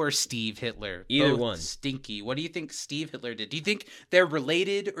Adolf or Steve Hitler. Either both one. Stinky. What do you think Steve Hitler did? Do you think they're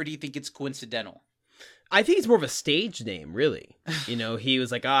related, or do you think it's coincidental? I think it's more of a stage name, really. You know, he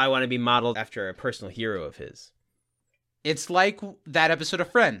was like, I want to be modeled after a personal hero of his. It's like that episode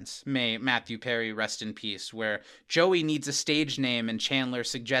of Friends, may Matthew Perry rest in peace, where Joey needs a stage name and Chandler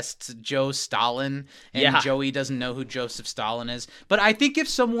suggests Joe Stalin, and Joey doesn't know who Joseph Stalin is. But I think if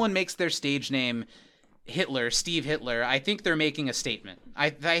someone makes their stage name Hitler, Steve Hitler, I think they're making a statement. I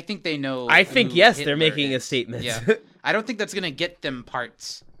think they know. I think, yes, Hitler they're making is. a statement. Yeah. I don't think that's going to get them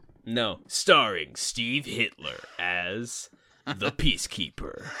parts. No. Starring Steve Hitler as the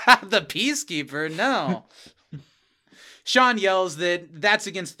Peacekeeper. The Peacekeeper? No. Sean yells that that's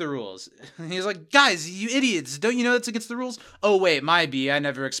against the rules. He's like, guys, you idiots, don't you know that's against the rules? Oh, wait, my B, I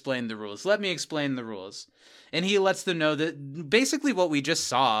never explained the rules. Let me explain the rules. And he lets them know that basically what we just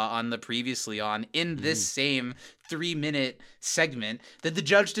saw on the previously on in this same 3-minute segment, that the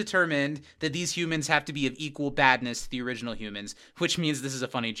judge determined that these humans have to be of equal badness to the original humans, which means this is a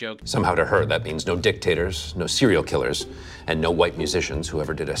funny joke. Somehow to her, that means no dictators, no serial killers, and no white musicians who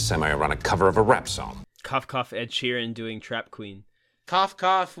ever did a semi-ironic cover of a rap song. Cough, cough, Ed Sheeran doing Trap Queen. Cough,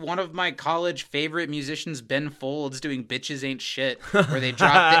 cough, one of my college favorite musicians, Ben Folds, doing Bitches Ain't Shit, where they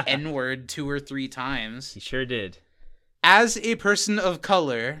dropped the N-word 2 or 3 times. He sure did. As a person of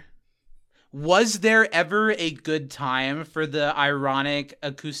color, was there ever a good time for the ironic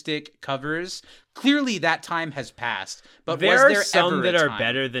acoustic covers? Clearly that time has passed, but there was there are some ever that a are time?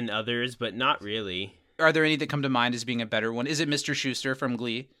 better than others, but not really. Are there any that come to mind as being a better one? Is it Mr. Schuster from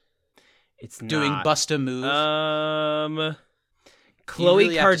Glee? It's doing not. Bust a Move? Khloe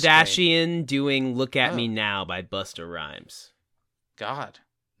really have to Kardashian doing Look at Me Now by Busta Rhymes. God.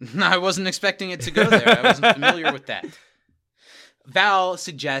 I wasn't expecting it to go there. I wasn't familiar with that. Val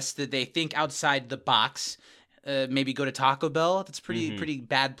suggests that they think outside the box, maybe go to Taco Bell. That's pretty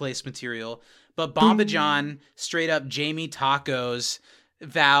bad place material. But Bombajan straight up Jamie Tacos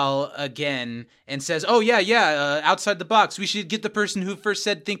Val again and says, oh, yeah, outside the box. We should get the person who first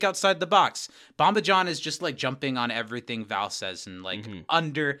said think outside the box. Bombajan is just like jumping on everything Val says and like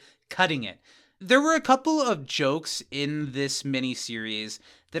undercutting it. There were a couple of jokes in this miniseries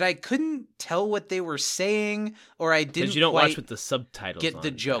that I couldn't tell what they were saying, or I didn't Because you don't quite watch with the subtitles get on, the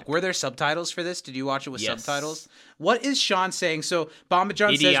in joke. fact. Were there subtitles for this? Did you watch it with Yes. subtitles? What is Sean saying? So Bomba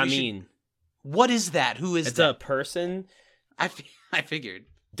John Idi says we Amin. should... What is that? Who is It's that? a person. I figured.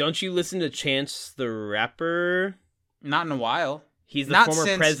 Don't you listen to Chance the Rapper? Not in a while. He's the Not former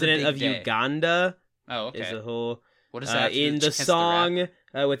since the president big of day. Uganda. Oh, okay. Is a whole What does that have to do in with the Chance the Rapper?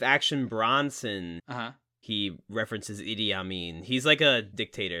 song with Action Bronson. Uh-huh. He references Idi Amin. He's like a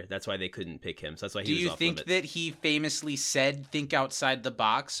dictator. That's why they couldn't pick him. So that's why he Do was you off think limits. that he famously said "think outside the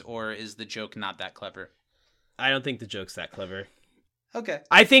box," or is the joke not that clever? I don't think the joke's that clever. Okay.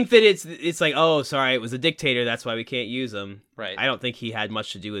 I think that it's like, oh, sorry, it was a dictator. That's why we can't use him. Right. I don't think he had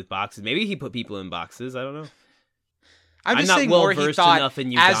much to do with boxes. Maybe he put people in boxes. I don't know. I'm just not saying more he well-versed thought enough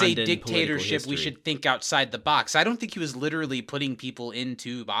in as a Ugandan political dictatorship we history. should think outside the box. I don't think he was literally putting people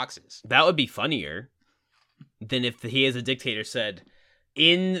into boxes. That would be funnier than if he as a dictator said,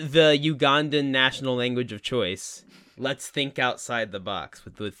 in the Ugandan national language of choice, let's think outside the box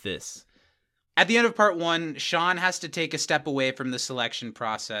with this. At the end of part 1, Sean has to take a step away from the selection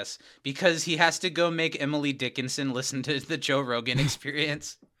process because he has to go make Emily Dickinson listen to the Joe Rogan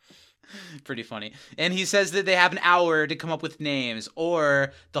Experience. Pretty funny. And he says that they have an hour to come up with names,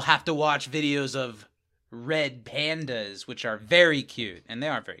 or they'll have to watch videos of red pandas, which are very cute. And they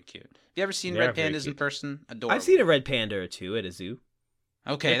are very cute. Have you ever seen They red are very pandas in cute. person? Adorable. I've seen a red panda or two at a zoo.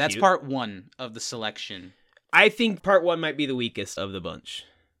 Okay, They're that's cute. part 1 of the selection. I think part 1 might be the weakest of the bunch.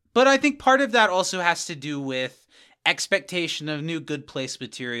 But I think part of that also has to do with expectation of new Good Place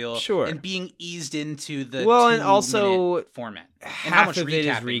material, Sure. and being eased into the Well, and 2-minute also format, and half of it is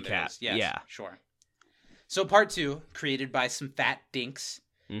recapping there recap. is. Yes, Yeah. sure. So part 2, created by some fat dinks,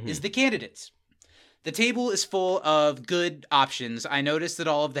 Mm-hmm. is the candidates. The table is full of good options. I noticed that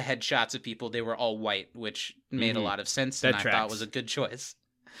all of the headshots of people, they were all white, which made a lot of sense, and That I thought tracks. was a good choice.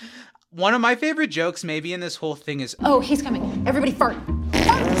 One of my favorite jokes maybe in this whole thing is, Oh, he's coming. Everybody fart.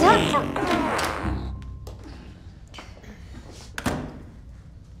 Fart, fart, fart.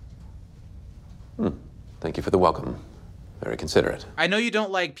 Thank you for the welcome. Very considerate. I know you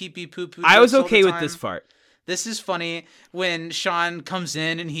don't like pee-pee poo-poo I was jokes all the okay with time. this fart. This is funny when Sean comes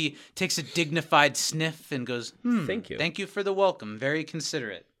in and he takes a dignified sniff and goes, Thank you. Thank you for the welcome. Very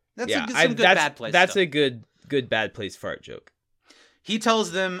considerate. That's Yeah, some I- good that's, bad place That's stuff. a good bad place fart joke. He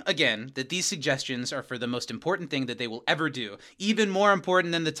tells them, again, that these suggestions are for the most important thing that they will ever do. Even more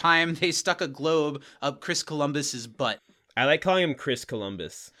important than the time they stuck a globe up Chris Columbus's butt. I like calling him Chris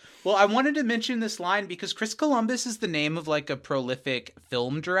Columbus. Well, I wanted to mention this line because Chris Columbus is the name of like a prolific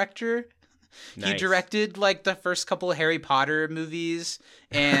film director. He Nice. directed like the first couple of Harry Potter movies,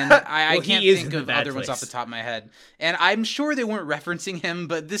 and I Well, he can't is think in of The Bad other ones off the Place. top of my head. And I'm sure they weren't referencing him,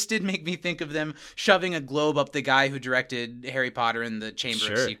 but this did make me think of them shoving a globe up the guy who directed Harry Potter and the Chamber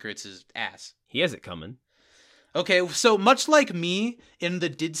of Sure. Secrets' ass. He has it coming. Okay, so much like me in the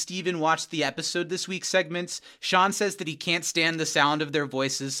Did Steven Watch the Episode this week segments, Sean says that he can't stand the sound of their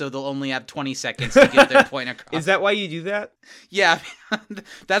voices, so they'll only have 20 seconds to get their point across. Is that why you do that? Yeah,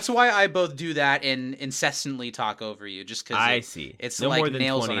 that's why I both do that and incessantly talk over you, just because I see. it's No like more than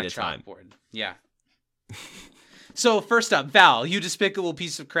nails 20 on a at a time. chalkboard. Yeah. So first up, Val, you despicable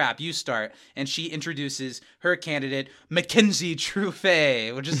piece of crap, you start, and she introduces her candidate, Mackenzie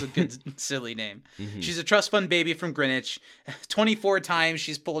Truffet, which is a good silly name. Mm-hmm. She's a trust fund baby from Greenwich. 24 times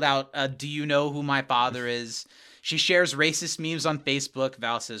she's pulled out a "Do you know who my father is?" She shares racist memes on Facebook,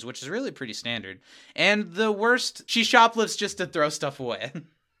 Val says, which is really pretty standard. And the worst, she shoplifts just to throw stuff away.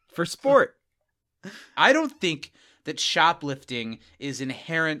 For sport. I don't think that shoplifting is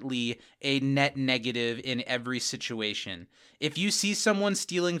inherently a net negative in every situation. If you see someone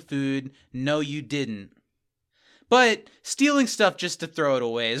stealing food, no, you didn't. But stealing stuff just to throw it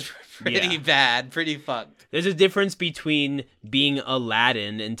away is pretty Yeah. bad, pretty fucked. There's a difference between being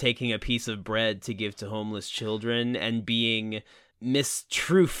Aladdin and taking a piece of bread to give to homeless children and being Miss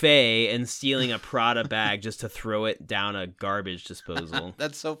Truffet and stealing a Prada bag just to throw it down a garbage disposal.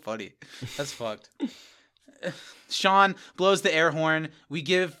 That's so funny. That's fucked. Sean blows the air horn. We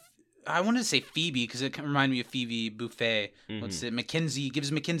give, I wanted to say Phoebe because it reminded me of Phoebe Buffet. What's it? Mackenzie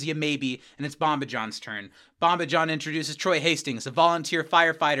gives Mackenzie a maybe, and it's Bomba John's turn. Bomba John introduces Troy Hastings, a volunteer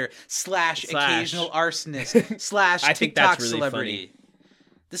firefighter slash occasional arsonist slash I think TikTok that's really celebrity.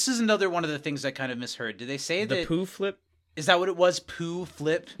 This is another one of the things I kind of misheard. Did they say The that? poo flip? Is that what it was? Poo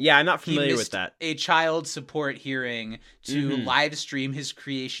flip? Yeah, I'm not He familiar missed with that. a child support hearing to live stream his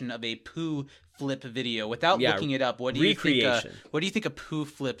creation of a poo flip video without Yeah, looking it up. What do you think? recreation. What do you think a poo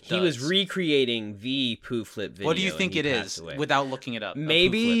flip does? He was recreating the poo flip video. What do you and think he it passed is away. without looking it up? a poo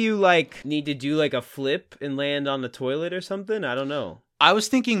Maybe flip? you like need to do like a flip and land on the toilet or something. I don't know. I was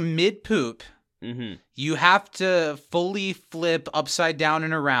thinking mid poop. Mm-hmm. You have to fully flip upside down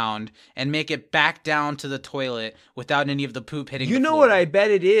and around and make it back down to the toilet without any of the poop hitting You the know floor. what I bet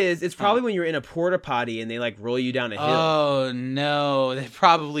it is? It's probably when you're in a porta potty and they like roll you down a hill. Oh, no. It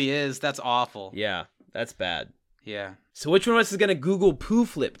probably is. That's awful. Yeah, that's bad. Yeah. So which one of us is gonna Google poo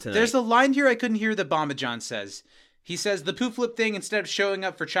flip tonight? There's a line here I couldn't hear that Bomba John says. He says the poo flip thing instead of showing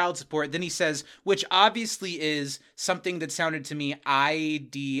up for child support. Then he says, which obviously is something that sounded to me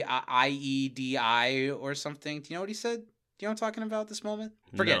IEDI or something. Do you know what he said? Do you know what I'm talking about this moment?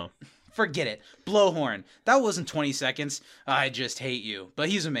 Forget No. it. Forget it. Blowhorn. That wasn't 20 seconds. I just hate you. But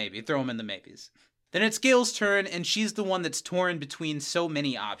he's a maybe. Throw him in the maybes. Then it's Gail's turn, and she's the one that's torn between so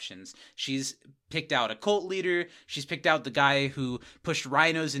many options. She's picked out a cult leader. She's picked out the guy who pushed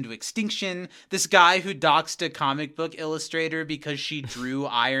rhinos into extinction. This guy who doxed a comic book illustrator because she drew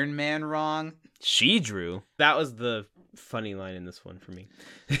Iron Man wrong. She drew. That was the funny line in this one for me.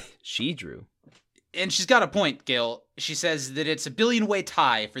 She drew. And she's got a point, Gail. She says that it's a billion-way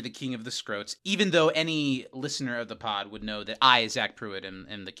tie for the King of the Scroats, even though any listener of the pod would know that I, Zach Pruitt,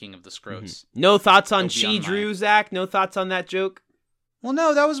 am the King of the Scroats. No thoughts on Go she beyond drew, mine. Zach? No thoughts on that joke? Well,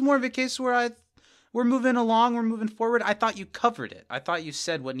 no, that was more of a case where we're moving along, we're moving forward. I thought you covered it. I thought you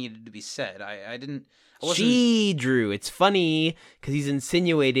said what needed to be said. I wasn't... She drew. It's funny because he's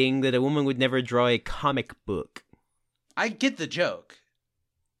insinuating that a woman would never draw a comic book. I get the joke.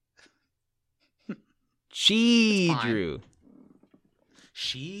 She It's fine. drew.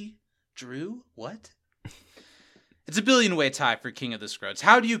 She drew what? It's a billion-way tie for King of the Scroats.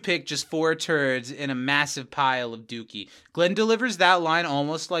 How do you pick just 4 turds in a massive pile of dookie? Glenn delivers that line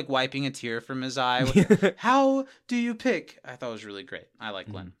almost like wiping a tear from his eye. How do you pick? I thought it was really great. I like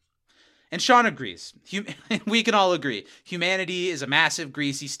Glenn. And Sean agrees. We can all agree. Humanity is a massive,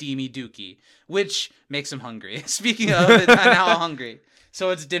 greasy, steamy dookie, which makes him hungry. Speaking of, I'm now hungry.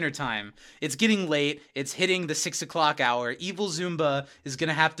 So it's dinner time. It's getting late. It's hitting the 6 o'clock hour. Evil Zumba is going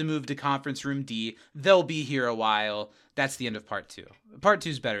to have to move to conference room D. They'll be here a while. That's the end of part 2. Part 2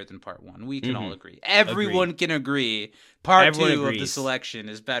 is better than part 1. We can all agree. Everyone can agree. Part Everyone 2 of the agrees. selection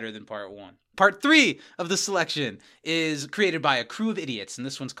is better than part 1. Part 3 of the selection is created by a crew of idiots, and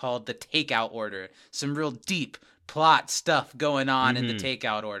this one's called The Takeout Order. Some real deep plot stuff going on in the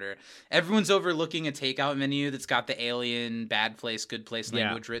takeout order. Everyone's overlooking a takeout menu that's got the alien, bad place, good place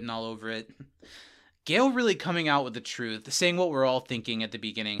language written all over it. Gail really coming out with the truth, saying what we're all thinking at the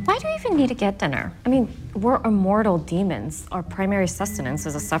beginning. Why do we even need to get dinner? I mean, we're immortal demons. Our primary sustenance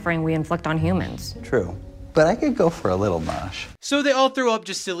is the suffering we inflict on humans. True. But I could go for a little mosh. So they all throw up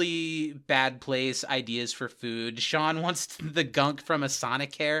just silly, bad place ideas for food. Sean wants the gunk from a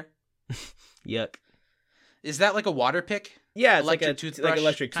Sonic hair. Yuck. Is that like a water pick? Yeah, it's Electric like a toothbrush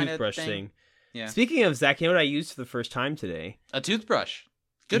electric kinda toothbrush thing? thing. Yeah. Speaking of, Zach, you know what I used for the first time today? A toothbrush.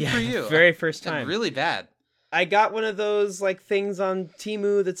 Good Yeah, for you. very first It's time. Really bad. I got one of those like things on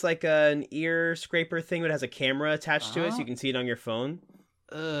Temu that's like an ear scraper thing that has a camera attached to it so you can see it on your phone.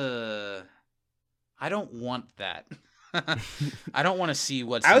 I don't want that. I don't want to see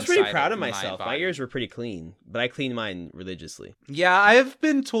what's I was pretty inside proud of my myself. My body. ears were pretty clean, but I clean mine religiously. Yeah, I have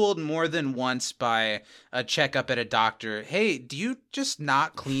been told more than once by a checkup at a doctor, hey, do you just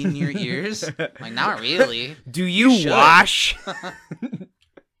not clean your ears? Like, not really. Do you should. wash?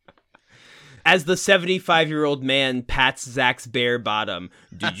 As the 75-year-old man pats Zach's bare bottom,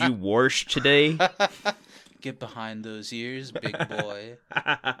 did you wash today? Get behind those ears, big boy.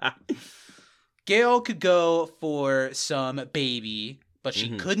 Gail could go for some baby, but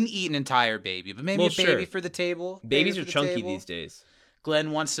she couldn't eat an entire baby. But maybe Well, a baby sure. for the table. Babies Baby are for the chunky table. these days.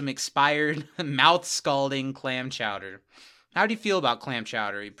 Glenn wants some expired, mouth-scalding clam chowder. How do you feel about clam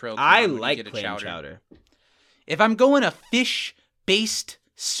chowder? Are you pro clam? I Would you like get a clam chowder. If I'm going a fish-based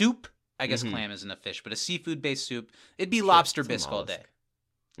soup, I guess clam isn't a fish, but a seafood-based soup, it'd be lobster it's a bisque all mollusk.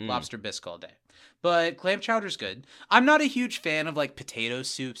 day. Lobster bisque all day. But clam chowder's good. I'm not a huge fan of like potato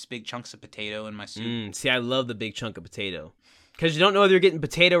soups, big chunks of potato in my soup. See, I love the big chunk of potato. Because you don't know whether you're getting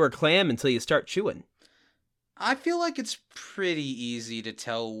potato or clam until you start chewing. I feel like it's pretty easy to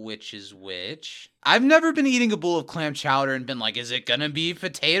tell which is which. I've never been eating a bowl of clam chowder and been like, is it gonna be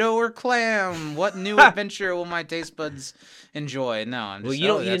potato or clam? What new adventure will my taste buds enjoy? No, I'm just, Well, you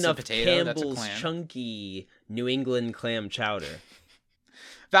don't eat that's a enough potato, that's a Campbell's clam. chunky New England clam chowder.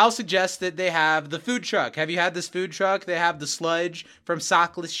 Val suggests that they have the food truck. Have you had this food truck? They have the sludge from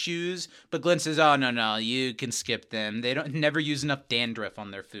Sockless Shoes. But Glenn says, oh, no, you can skip them. They don't never use enough dandruff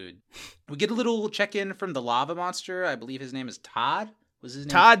on their food. We get a little check-in from the lava monster. I believe his name is Todd. Was his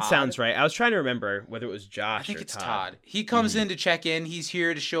name Todd sounds right. I was trying to remember whether it was Josh I think or it's Todd. He comes in to check in. He's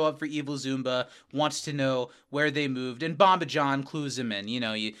here to show up for Evil Zumba, wants to know where they moved, and Bomba John clues him in. You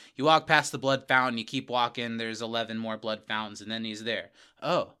know, you walk past the blood fountain, you keep walking, there's 11 more blood fountains, and then he's there.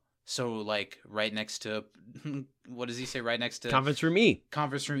 Oh, so like right next to, what does he say, right next to? Conference Room E.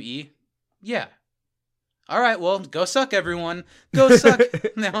 Conference Room E? Yeah. All right, well, go suck, everyone. Go suck.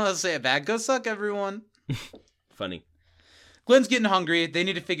 No, I'll say it back. Go suck, everyone. Funny. Glenn's getting hungry. They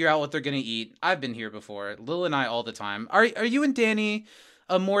need to figure out what they're going to eat. I've been here before. Lil and I all the time. Are you and Danny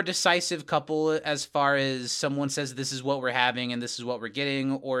a more decisive couple as far as someone says this is what we're having and this is what we're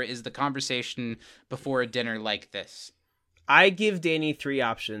getting? Or is the conversation before a dinner like this? I give Danny 3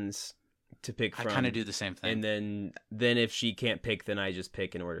 options to pick from. I kind of do the same thing. And then if she can't pick, then I just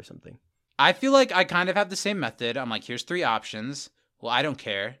pick and order something. I feel like I kind of have the same method. I'm like, here's 3 options. Well, I don't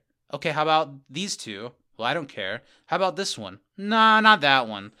care. Okay, how about these 2? Well, I don't care. How about this one? Nah, not that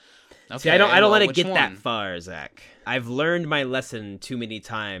one. Okay, See, I don't let it which get one? that far, Zach. I've learned my lesson too many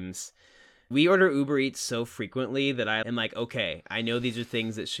times. We order Uber Eats so frequently that I am like, okay, I know these are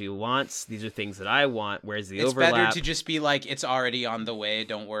things that she wants. These are things that I want. Where's the overlap? It's better to just be like, it's already on the way.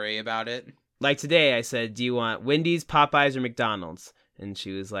 Don't worry about it. Like today, I said, do you want Wendy's, Popeyes, or McDonald's? And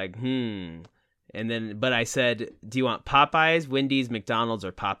she was like, And then, but I said, do you want Popeyes, Wendy's, McDonald's,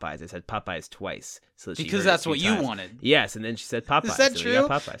 or Popeyes? I said Popeyes twice. So she Because heard it that's 2 what you times. wanted. Yes, and then she said Popeyes. Is that so we got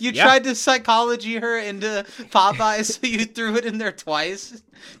true? Popeyes. You Yeah. tried to psychology her into Popeyes, so you threw it in there twice?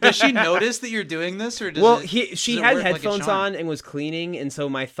 Does she notice that you're doing this? Or does She does it had work like a headphones charm? on and was cleaning, and so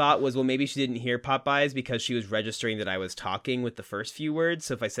my thought was, well, maybe she didn't hear Popeyes because she was registering that I was talking with the first few words.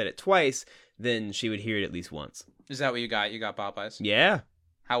 So if I said it twice, then she would hear it at least once. Is that what you got? You got Popeyes? Yeah.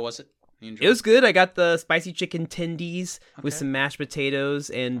 How was it? You enjoyed It was good. I got the spicy chicken tendies with Okay. some mashed potatoes,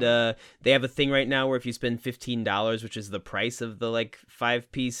 and they have a thing right now where if you spend $15, which is the price of the like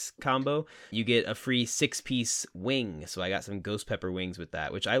 5-piece combo, you get a free 6-piece wing. So I got some ghost pepper wings with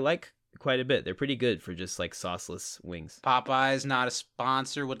that, which I like quite a bit. They're pretty good for just like sauceless wings. Popeyes, not a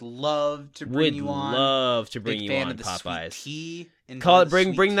sponsor. Would love to bring Would you on. love to bring Big you fan on of the Popeyes. Sweet tea. Enjoy Call it. the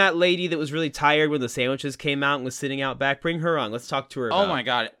Bring sweet tea. that lady that was really tired when the sandwiches came out and was sitting out back. Bring her on. Let's talk to her. Oh about my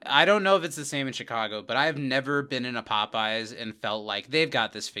god. I don't know if it's the same in Chicago, but I've never been in a Popeyes and felt like they've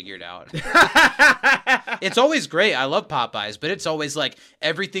got this figured out. It's always great. I love Popeyes, but it's always like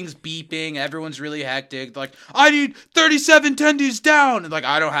everything's beeping, everyone's really hectic. Like, I need 37 tendies down. And like,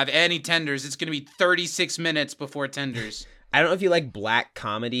 I don't have any tenders. It's going to be 36 minutes before tenders. I don't know if you like black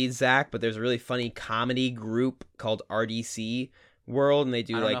comedies, Zach, but there's a really funny comedy group called RDC World, and they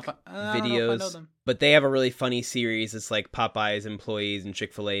do I don't like know if I don't know if I know videos. them. But they have a really funny series. It's like Popeyes employees and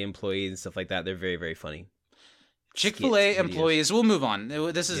Chick-fil-A employees and stuff like that. They're very, very funny. Chick-fil-A skits, videos. employees, we'll move on.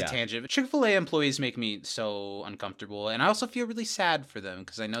 This is Yeah. a tangent. But Chick-fil-A employees make me so uncomfortable, and I also feel really sad for them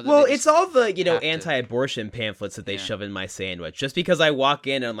because I know that Well, they it's just all the, have to- anti-abortion pamphlets that they Yeah. shove in my sandwich. Just because I walk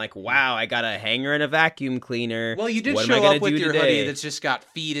in and I'm like, wow, I got a hanger and a vacuum cleaner. Well, you did What am I show gonna up with do your today? hoodie that's just got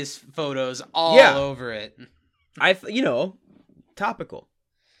fetus photos all Yeah. over it. Topical.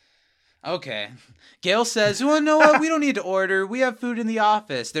 Okay. Gail says, well, no, we don't need to order. We have food in the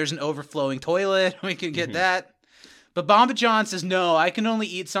office. There's an overflowing toilet. We can get that. But Bomba John says, no, I can only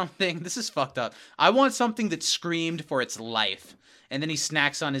eat something. This is fucked up. I want something that screamed for its life. And then he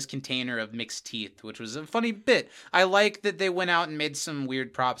snacks on his container of mixed teeth, which was a funny bit. I like that they went out and made some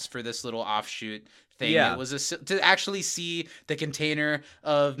weird props for this little offshoot thing. Yeah. It was to actually see the container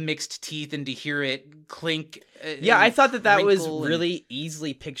of mixed teeth and to hear it clink. Yeah, I thought that was wrinkle and- really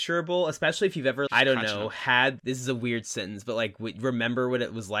easily picturable, especially if you've ever, I don't Crunch know, them. had, this is a weird sentence, but like, remember what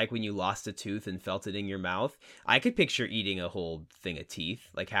it was like when you lost a tooth and felt it in your mouth? I could picture eating a whole thing of teeth,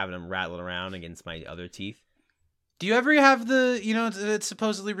 like having them rattling around against my other teeth. Do you ever have it's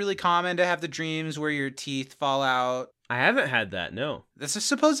supposedly really common to have the dreams where your teeth fall out? I haven't had that, no. This is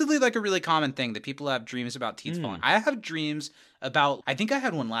supposedly like a really common thing that people have dreams about teeth falling. I have dreams about, I think I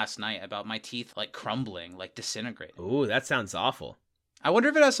had one last night about my teeth like crumbling, like disintegrating. Ooh, that sounds awful. I wonder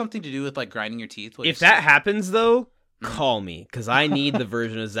if it has something to do with like grinding your teeth. while If you're that sleeping. happens, though, call me, because I need the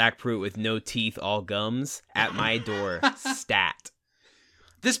version of Zach Pruitt with no teeth, all gums, at my door, stat.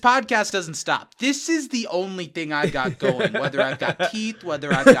 This podcast doesn't stop. This is the only thing I've got going, whether I've got teeth,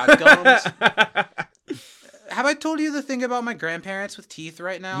 whether I've got gums. Have I told you the thing about my grandparents with teeth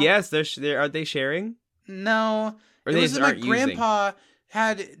right now? Yes, are they sharing? No. Or It they was just that my aren't using? grandpa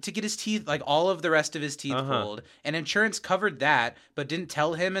had to get his teeth, like all of the rest of his teeth pulled, and insurance covered that, but didn't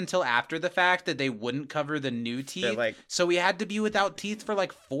tell him until after the fact that they wouldn't cover the new teeth. So he had to be without teeth for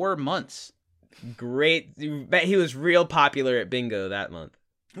like 4 months. Great. Bet he was real popular at bingo that month.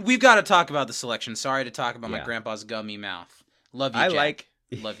 We've got to talk about the selection. Sorry to talk about my grandpa's gummy mouth. Love you, Jack.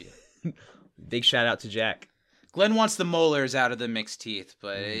 Love you. Big shout out to Jack. Glenn wants the molars out of the mixed teeth,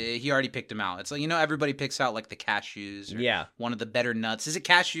 but he already picked them out. It's like, everybody picks out like the cashews or one of the better nuts. Is it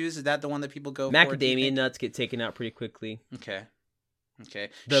cashews? Is that the one that people go for? Macadamia nuts get taken out pretty quickly. Okay.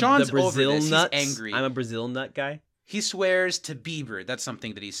 Sean's the Brazil over this. nuts. He's angry. I'm a Brazil nut guy. He swears to Bieber. That's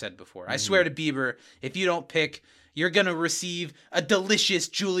something that he said before. I swear to Bieber, if you don't pick, you're going to receive a delicious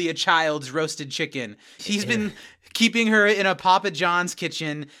Julia Childs roasted chicken. He's been keeping her in a Papa John's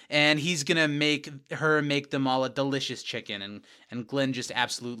kitchen, and he's going to make them all a delicious chicken. And Glenn just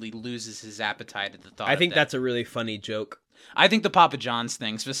absolutely loses his appetite at the thought I think of that. that's a really funny joke. I think the Papa John's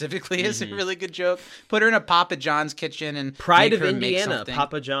thing specifically is a really good joke. Put her in a Papa John's kitchen and Pride make of her make Indiana, something.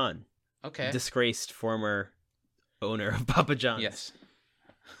 Papa John. Okay. Disgraced former owner of Papa John's. Yes.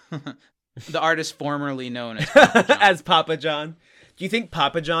 The artist formerly known as Papa John. As Papa John. Do you think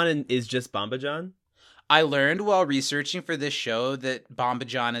Papa John is just Bamba John? I learned while researching for this show that Bamba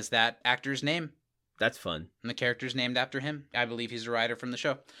John is that actor's name. That's fun. And the character's named after him. I believe he's a writer from the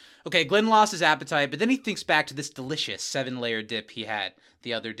show. Okay, Glenn lost his appetite, but then he thinks back to this delicious 7-layer dip he had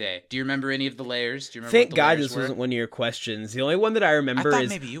the other day. Do you remember any of the layers? Do you remember Thank what the God layers this were? wasn't one of your questions. The only one that I remember I thought is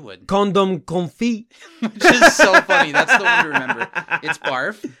maybe you would. condom confit. Which is so funny. That's the one to remember. It's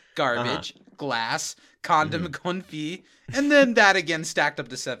barf, garbage, glass, condom confit, and then that again stacked up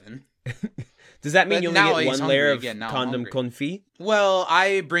to 7. Does that mean But you only now get he's one layer hungry of again. Now I'm condom hungry. confit? Well,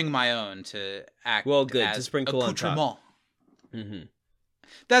 I bring my own to act Well, good, as to sprinkle on top. accoutrement.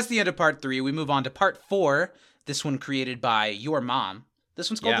 That's the end of part 3. We move on to part 4. This one created by your mom.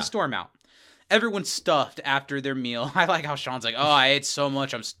 This one's called The Storm Out. Everyone's stuffed after their meal. I like how Sean's like, I ate so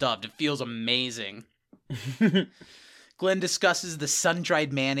much, I'm stuffed. It feels amazing. Glenn discusses the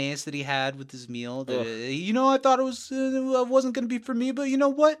sun-dried mayonnaise that he had with his meal. I thought it wasn't going to be for me, but you know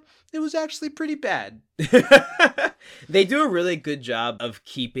what? It was actually pretty bad. They do a really good job of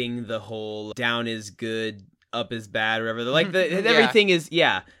keeping the whole down is good, up is bad, or whatever. Like everything is,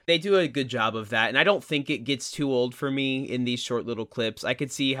 they do a good job of that. And I don't think it gets too old for me in these short little clips. I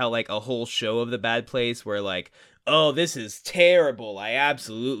could see how like a whole show of The Bad Place where like, oh, this is terrible, I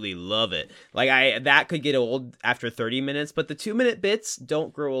absolutely love it. Like that could get old after 30 minutes, but the 2-minute bits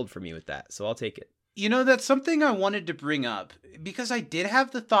don't grow old for me with that. So I'll take it. That's something I wanted to bring up because I did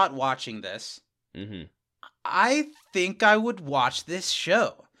have the thought watching this. I think I would watch this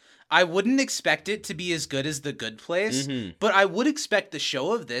show. I wouldn't expect it to be as good as The Good Place, but I would expect the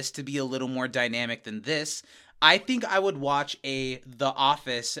show of this to be a little more dynamic than this. I think I would watch a The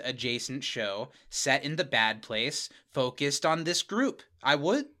Office adjacent show set in The Bad Place focused on this group. I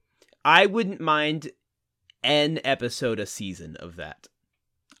would. I wouldn't mind an episode a season of that.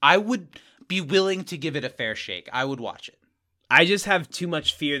 I would be willing to give it a fair shake. I would watch it. I just have too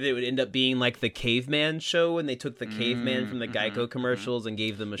much fear that it would end up being like the Caveman show when they took the caveman from the Geico commercials and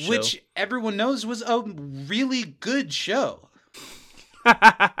gave them a show. Which everyone knows was a really good show.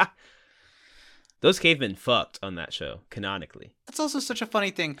 Those cavemen fucked on that show, canonically. That's also such a funny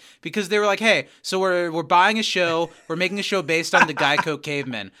thing because they were like, hey, so we're buying a show. We're making a show based on the Geico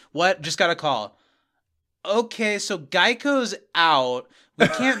cavemen. What? Just got a call. Okay, so Geico's out. We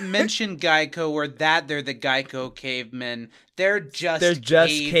can't mention Geico or that they're the Geico cavemen. They're just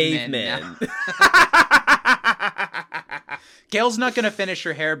cavemen. Gail's not going to finish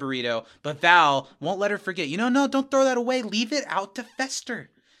her hair burrito, but Val won't let her forget. No, don't throw that away. Leave it out to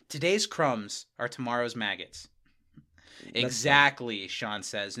fester. Today's crumbs are tomorrow's maggots. Exactly, Sean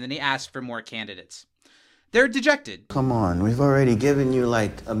says, and then he asks for more candidates. They're dejected. Come on, we've already given you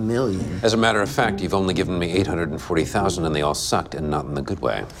like 1 million. As a matter of fact, you've only given me 840,000 and they all sucked, and not in the good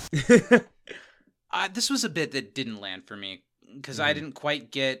way. This was a bit that didn't land for me because I didn't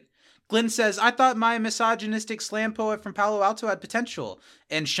quite get... Glenn says, I thought my misogynistic slam poet from Palo Alto had potential.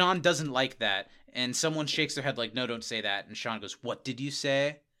 And Sean doesn't like that. And someone shakes their head like, no, don't say that. And Sean goes, what did you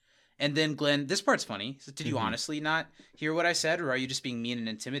say? And then Glenn, this part's funny. He says, did you honestly not hear what I said? Or are you just being mean and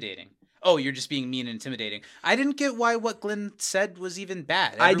intimidating? Oh, you're just being mean and intimidating. I didn't get why what Glenn said was even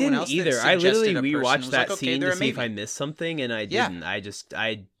bad. I Everyone didn't else that either. I suggested literally a person rewatched was that like, okay, scene they're to see if I amazing. missed something, and I Yeah. didn't.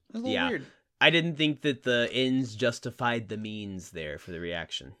 A little weird. I didn't think that the ends justified the means there for the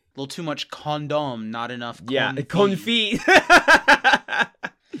reaction. A little too much condom, not enough Yeah, confit. confit.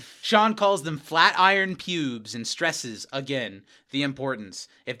 Sean calls them flat iron pubes and stresses, again, the importance.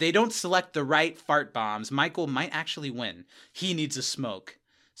 If they don't select the right fart bombs, Michael might actually win. He needs a smoke.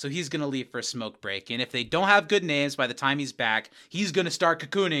 So he's going to leave for a smoke break. And if they don't have good names by the time he's back, he's going to start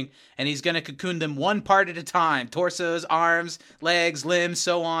cocooning. And he's going to cocoon them one part at a time. Torsos, arms, legs, limbs,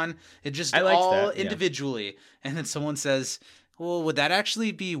 so on. It just all individually. And then someone says, well, would that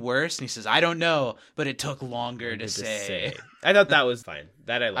actually be worse? And he says, I don't know, but it took longer to say. I thought that was fine.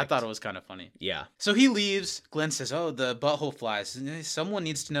 That I liked. I thought it was kind of funny. Yeah. So he leaves. Glenn says, oh, the butthole flies. Someone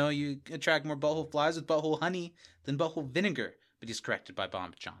needs to know you attract more butthole flies with butthole honey than butthole vinegar. But he's corrected by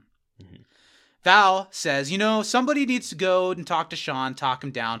Bomb John. Mm-hmm. Val says, somebody needs to go and talk to Sean, talk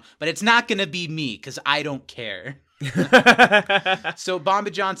him down, but it's not going to be me because I don't care. So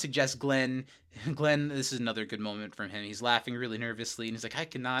Bomba John suggests Glenn. Glenn, this is another good moment from him. He's laughing really nervously, and he's like, I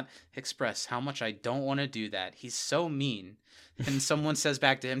cannot express how much I don't want to do that. He's so mean. And someone says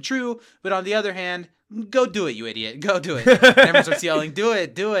back to him, true, but on the other hand, go do it, you idiot. Go do it. And everyone starts yelling, do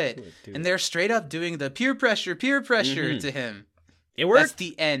it. And they're straight up doing the peer pressure to him. It worked. That's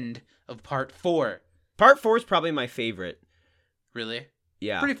the end of part 4. Part 4 is probably my favorite. Really?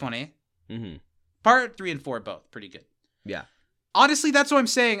 Yeah. Pretty funny. Mm-hmm. Part 3 and 4 both pretty good. Yeah. Honestly, that's what I'm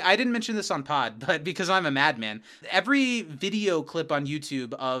saying. I didn't mention this on pod, but because I'm a madman, every video clip on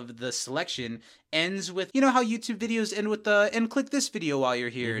YouTube of the selection ends with, how YouTube videos end with and click this video while you're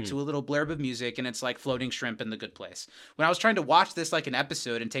here to a little blurb of music, and it's like Floating Shrimp in The Good Place. When I was trying to watch this like an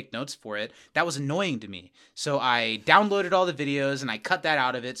episode and take notes for it, that was annoying to me. So I downloaded all the videos and I cut that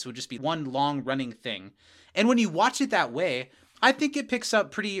out of it, so it would just be one long running thing. And when you watch it that way, I think it picks up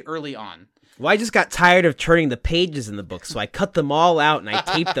pretty early on. Well, I just got tired of turning the pages in the book, so I cut them all out and I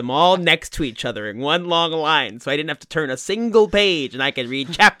taped them all next to each other in one long line, so I didn't have to turn a single page, and I could read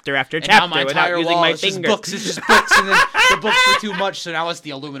chapter after chapter without using my fingers. It's just books, and then the books were too much, so now it's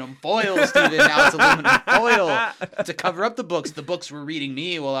the aluminum foil, Steven. Now it's aluminum foil to cover up the books. The books were reading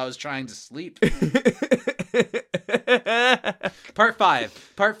me while I was trying to sleep. Part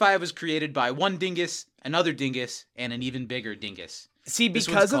 5. Part 5 was created by one dingus, another dingus, and an even bigger dingus. See,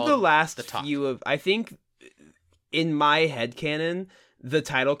 because of the last few of, I think in my headcanon, the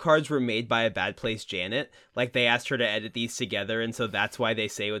title cards were made by a Bad Place Janet. Like, they asked her to edit these together, and so that's why they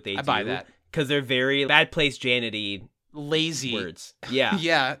say what they do. I buy that. Because they're very Bad Place Janet-y lazy words. Yeah.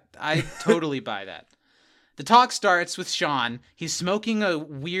 Yeah, I totally buy that. The talk starts with Sean. He's smoking a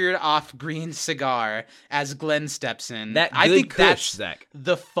weird off-green cigar as Glenn steps in. I think that's Zach.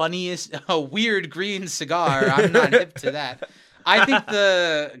 The funniest, a weird green cigar. I'm not hip to that. I think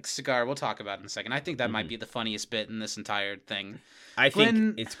the cigar, we'll talk about it in a second. I think that might be the funniest bit in this entire thing. I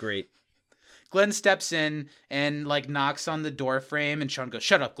think it's great. Glenn steps in and knocks on the door frame, and Sean goes,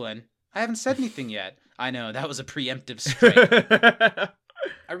 shut up, Glenn. I haven't said anything yet. I know, that was a preemptive strike.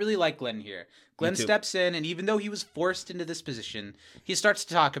 I really like Glenn here. Glenn steps in, and even though he was forced into this position, he starts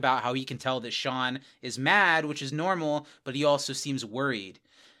to talk about how he can tell that Sean is mad, which is normal, but he also seems worried.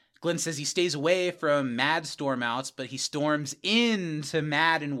 Glenn says he stays away from mad stormouts, but he storms into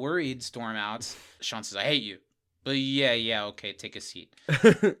mad and worried stormouts. Sean says, I hate you. But yeah, okay, take a seat.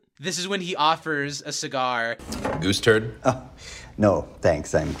 This is when he offers a cigar. Goose turd? Oh, no,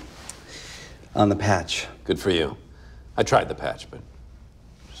 thanks. I'm on the patch. Good for you. I tried the patch, but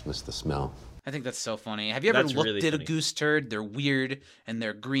just missed the smell. I think that's so funny. Have you ever looked at a goose turd? They're weird and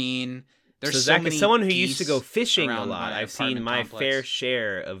they're green. There's so Zach, many as someone who used to go fishing a lot, my I've seen my complex. fair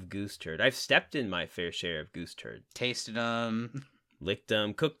share of goose turd. I've stepped in my fair share of goose turd. Tasted them. Licked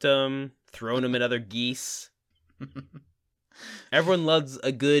them, cooked them, thrown them at other geese. Everyone loves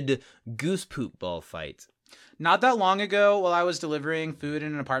a good goose poop ball fight. Not that long ago, while I was delivering food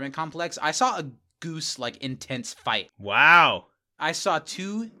in an apartment complex, I saw a goose, intense fight. Wow. I saw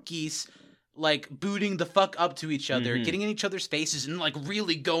 2 geese booting the fuck up to each other, getting in each other's faces and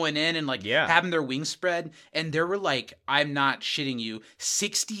really going in and having their wings spread. And there were I'm not shitting you,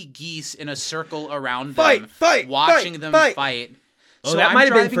 60 geese in a circle around them, watching them fight. Oh, so that I'm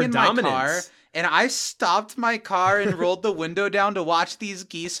might have been driving for in dominance. my car, and I stopped my car and rolled the window down to watch these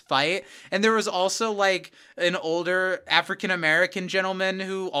geese fight. And there was also an older African-American gentleman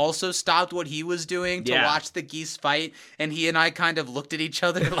who also stopped what he was doing to watch the geese fight. And he and I kind of looked at each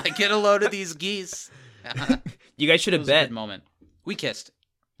other get a load of these geese. You guys should have bet. A good moment. We kissed.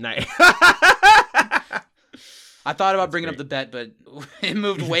 Nice. I thought about bringing up the bet, but it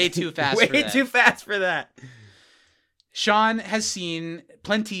moved way too fast for that. Way too fast for that. Sean has seen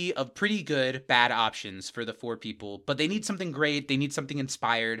plenty of pretty good bad options for the 4 people, but they need something great, they need something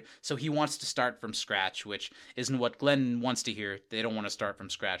inspired, so he wants to start from scratch, which isn't what Glenn wants to hear. They don't want to start from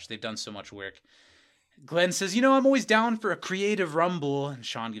scratch. They've done so much work. Glenn says, I'm always down for a creative rumble. And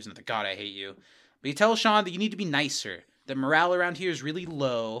Sean gives another, God, I hate you. But he tells Sean that you need to be nicer. That morale around here is really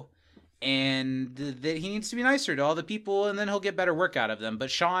low. And that he needs to be nicer to all the people, and then he'll get better work out of them. But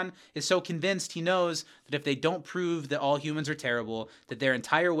Sean is so convinced, he knows that if they don't prove that all humans are terrible, that their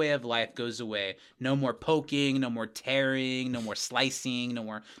entire way of life goes away. No more poking, no more tearing, no more slicing,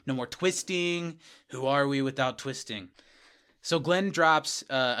 no more twisting. Who are we without twisting? So Glenn drops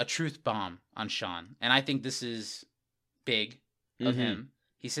a truth bomb on Sean, and I think this is big of him.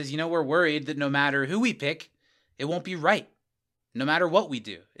 He says, we're worried that no matter who we pick, it won't be right. No matter what we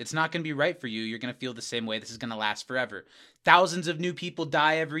do, it's not going to be right for you. You're going to feel the same way. This is going to last forever. Thousands of new people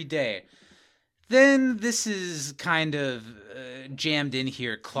die every day. Then this is kind of jammed in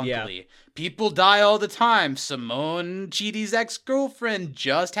here clunkily. Yeah. People die all the time. Simone, Chidi's ex-girlfriend,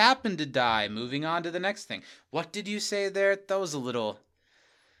 just happened to die. Moving on to the next thing. What did you say there? That was a little...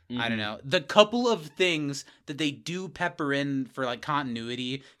 I don't know. The couple of things that they do pepper in for like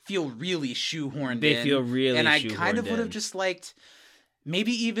continuity feel really shoehorned They feel really and I shoehorned kind of would have just liked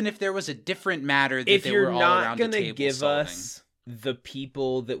maybe even if there was a different matter that if they were all around the table if you're not gonna give solving. us the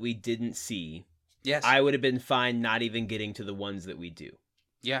people that we didn't see, yes, I would have been fine not even getting to the ones that we do.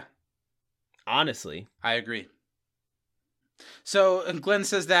 Yeah. Honestly. I agree. So Glenn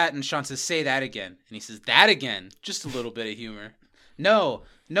says that and Sean says, say that again. And he says, that again. Just a little bit of humor. No,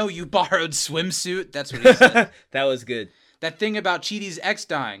 you borrowed swimsuit. That's what he said. That was good. That thing about Chidi's ex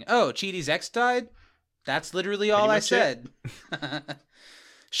dying. Oh, Chidi's ex died? That's literally all I said.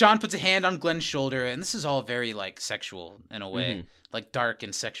 Sean puts a hand on Glenn's shoulder, and this is all very, like, sexual in a way. Like, dark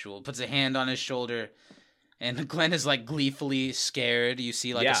and sexual. Puts a hand on his shoulder, and Glenn is, like, gleefully scared. You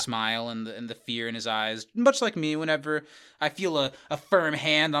see, like, a smile and the fear in his eyes. Much like me, whenever I feel a firm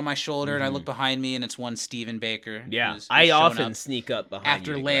hand on my shoulder, and I look behind me, and it's one Stephen Baker. Yeah, who's I shown often up sneak up behind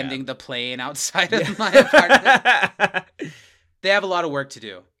after you landing the plane outside of my apartment. They have a lot of work to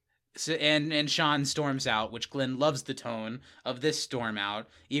do. So, and Sean storms out, which Glenn loves the tone of this storm out,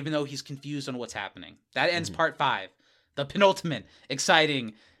 even though he's confused on what's happening. That ends part 5, the penultimate,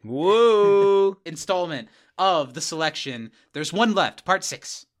 exciting Woo! installment of the selection. There's one left, part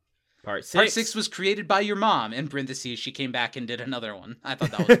 6. Part 6. Part 6 was created by your mom. In parentheses, she came back and did another one. I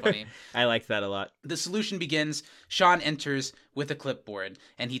thought that was funny. I liked that a lot. The solution begins. Sean enters with a clipboard,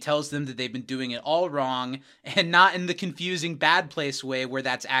 and he tells them that they've been doing it all wrong, and not in the confusing bad place way where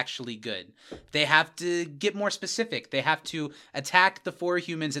that's actually good. They have to get more specific. They have to attack the 4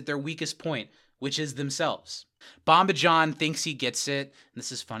 humans at their weakest point, which is themselves. Bomba John thinks he gets it. And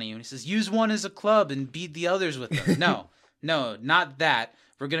this is funny when he says, use one as a club and beat the others with them. No, not that.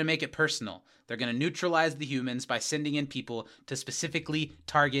 We're going to make it personal. They're going to neutralize the humans by sending in people to specifically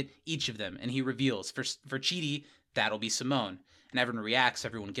target each of them. And he reveals, for Chidi, that'll be Simone. And everyone reacts.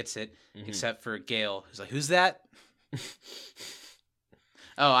 Everyone gets it, except for Gale, who's like, who's that?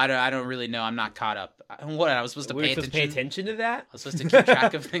 Oh, I don't really know. I'm not caught up. What, I was supposed to pay attention to that? I was supposed to keep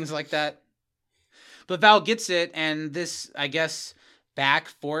track of things like that. But Val gets it, and this, I guess, back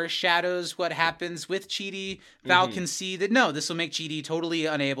foreshadows what happens with Chidi. Val can see that, no, this will make Chidi totally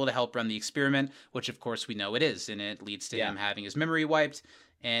unable to help run the experiment, which, of course, we know it is, and it leads to him having his memory wiped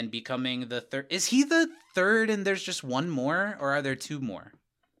and becoming the third. Is he the third and there's just one more, or are there 2 more?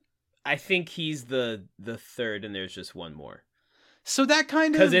 I think he's the third and there's just one more. So that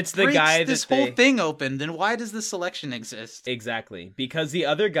kind of because it's the breaks guy this that whole thing open. Then why does the selection exist? Exactly. Because the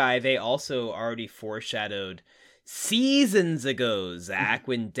other guy, they also already foreshadowed seasons ago, Zach,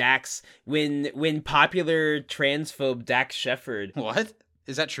 when popular transphobe Dax Shepard. What?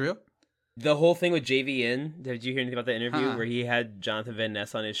 Is that true? The whole thing with JVN, did you hear anything about that interview where he had Jonathan Van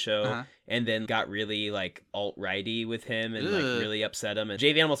Ness on his show and then got really like alt-righty with him and like really upset him, and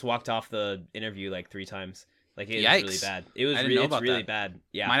JVN almost walked off the interview like 3 times. Like it was really bad. It was really bad.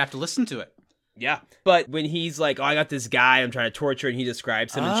 Yeah. Might have to listen to it. Yeah. But when he's like, oh, I got this guy I'm trying to torture, and he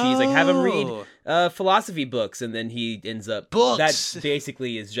describes him, and she's like, have him read philosophy books, and then he ends up... Books! That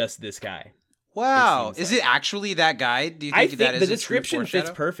basically is just this guy. Wow. Is it actually that guy? Do you think that is the description fits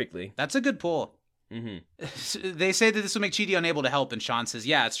perfectly. That's a good pull. They say that this will make Chidi unable to help, and Sean says,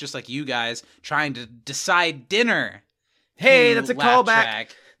 yeah, it's just like you guys trying to decide dinner. Hey, that's a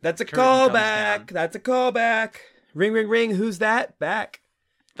callback. That's a callback. That's a callback. Ring, ring, ring. Who's that? Back.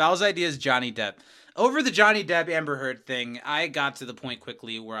 Val's idea is Johnny Depp. Over the Johnny Depp Amber Heard thing, I got to the point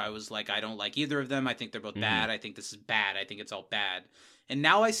quickly where I was like, I don't like either of them. I think they're both bad. I think this is bad. I think it's all bad. And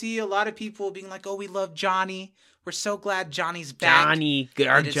now I see a lot of people being like, oh, we love Johnny. We're so glad Johnny's back. Johnny.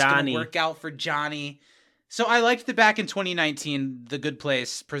 It's going to work out for Johnny. So I liked that back in 2019, The Good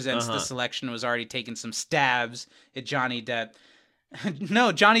Place Presents The Selection was already taking some stabs at Johnny Depp.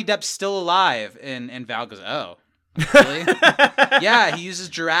 No, Johnny Depp's still alive. And Val goes, oh, really? Yeah, he uses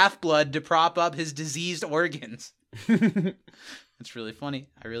giraffe blood to prop up his diseased organs. It's really funny.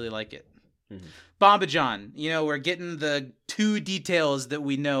 I really like it. Bomba John, we're getting the 2 details that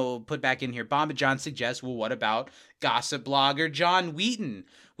we know put back in here. Bomba John suggests, well, what about gossip blogger John Wheaton?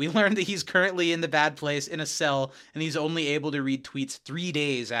 We learned that he's currently in the bad place in a cell, and he's only able to read tweets 3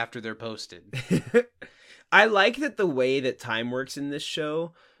 days after they're posted. I like that the way that time works in this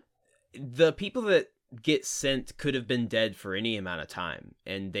show, the people that get sent could have been dead for any amount of time,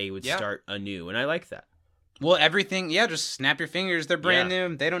 and they would start anew, and I like that. Well, everything, just snap your fingers. They're brand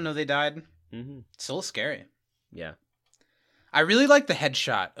new. They don't know they died. Mm-hmm. It's a little scary. Yeah. I really like the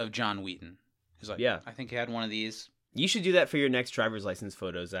headshot of John Wheaton. He's like, I think he had one of these. You should do that for your next driver's license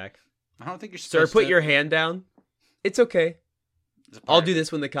photo, Zach. I don't think you're Sir, supposed put to. your hand down. It's okay. I'll do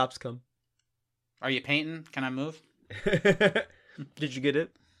this when the cops come. Are you painting? Can I move? Did you get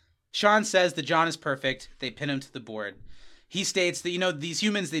it? Sean says that John is perfect. They pin him to the board. He states that, these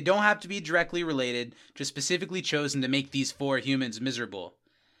humans, they don't have to be directly related, just specifically chosen to make these 4 humans miserable.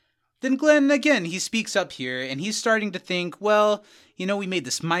 Then Glenn, again, he speaks up here, and he's starting to think, well, we made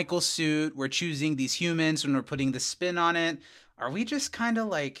this Michael suit. We're choosing these humans, and we're putting the spin on it. Are we just kind of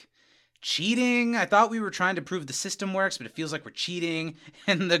like cheating? I thought we were trying to prove the system works, but it feels like we're cheating.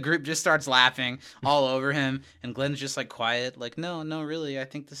 And the group just starts laughing all over him. And Glenn's just like quiet, like, no, really, I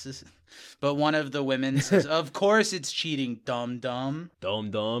think this is... But one of the women says, of course it's cheating, dumb.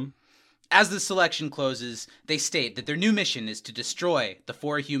 Dumb. As the selection closes, they state that their new mission is to destroy the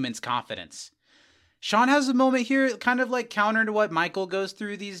 4 humans' confidence. Sean has a moment here, kind of like counter to what Michael goes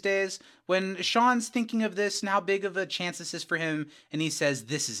through these days, when Sean's thinking of this and how big of a chance this is for him, and he says,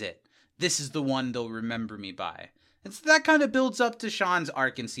 this is it. This is the one they'll remember me by. And so that kind of builds up to Sean's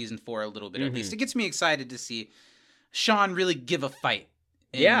arc in season 4 a little bit, at least. It gets me excited to see Sean really give a fight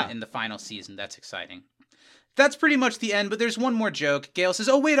in the final season. That's exciting. That's pretty much the end, but there's one more joke. Gail says,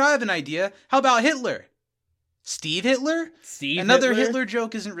 oh, wait, I have an idea. How about Hitler? Steve Hitler? Another Hitler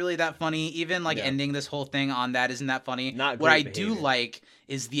joke isn't really that funny. Even ending this whole thing on that isn't that funny. Not what I behavior. do like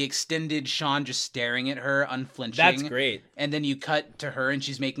is the extended Sean just staring at her, unflinching. That's great. And then you cut to her and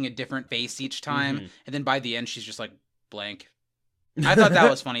she's making a different face each time. And then by the end, she's just like blank. I thought that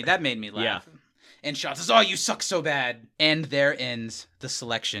was funny. That made me laugh. Yeah. And Sean says, oh, you suck so bad. And there ends the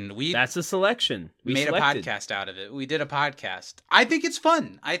selection. That's a selection. We made selected. a podcast out of it. We did a podcast. I think it's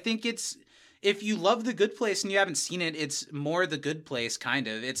fun. I think it's... If you love The Good Place and you haven't seen it, it's more The Good Place, kind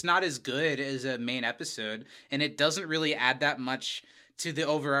of. It's not as good as a main episode, and it doesn't really add that much to the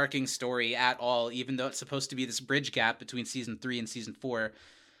overarching story at all, even though it's supposed to be this bridge gap between season 3 and season 4.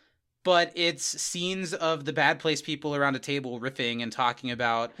 But it's scenes of the Bad Place people around a table riffing and talking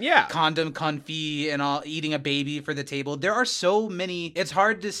about condom confit and all, eating a baby for the table. There are so many. It's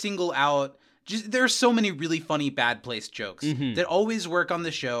hard to single out. There are so many really funny Bad Place jokes that always work on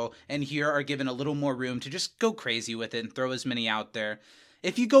the show, and here are given a little more room to just go crazy with it and throw as many out there.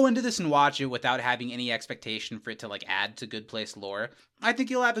 If you go into this and watch it without having any expectation for it to add to Good Place lore, I think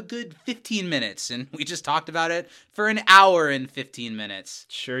you'll have a good 15 minutes, and we just talked about it for an hour and 15 minutes.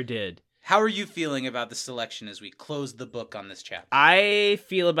 Sure did. How are you feeling about the selection as we close the book on this chapter? I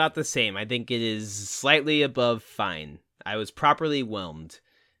feel about the same. I think it is slightly above fine. I was properly whelmed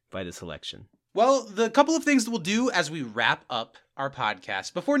by the selection. Well, the couple of things that we'll do as we wrap up our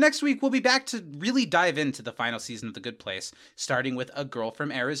podcast. Before next week, we'll be back to really dive into the final season of The Good Place, starting with A Girl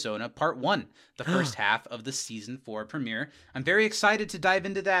from Arizona, Part 1, the first half of the Season 4 premiere. I'm very excited to dive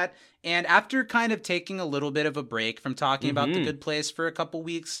into that, and after kind of taking a little bit of a break from talking about The Good Place for a couple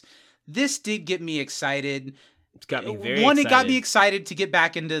weeks, this did get me excited. It's got me very One, excited. It got me excited to get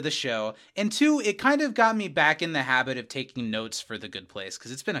back into the show. And 2, it kind of got me back in the habit of taking notes for The Good Place,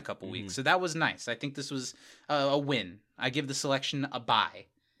 because it's been a couple weeks. So that was nice. I think this was a win. I give the selection a bye.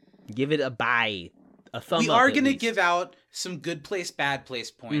 Give it a bye. A thumb up. We are going to give out some Good Place, Bad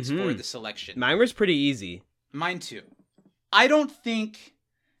Place points for the selection. Mine was pretty easy. Mine too. I don't think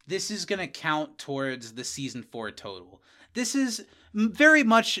this is going to count towards the Season 4 total. This is very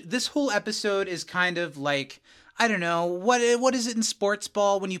much, this whole episode is kind of like, I don't know, what is it in sports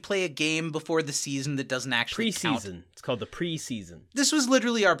ball when you play a game before the season that doesn't actually count? Preseason. It's called the preseason. This was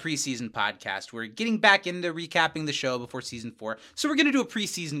literally our preseason podcast. We're getting back into recapping the show before season 4. So we're going to do a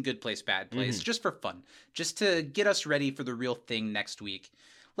preseason Good Place, Bad Place, just for fun, just to get us ready for the real thing next week.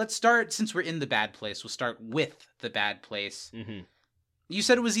 Let's start, since we're in the Bad Place, we'll start with the Bad Place. You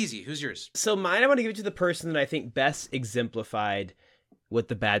said it was easy. Who's yours? So mine, I want to give it to the person that I think best exemplified what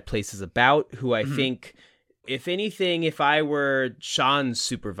the Bad Place is about, who I think, if anything, if I were Sean's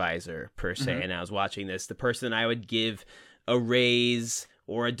supervisor, per se, and I was watching this, the person I would give a raise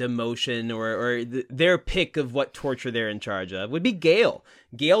or a demotion or their pick of what torture they're in charge of would be Gale.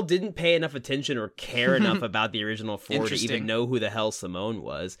 Gale didn't pay enough attention or care enough about the original four to even know who the hell Simone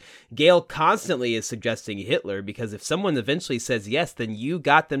was. Gale constantly is suggesting Hitler because if someone eventually says yes, then you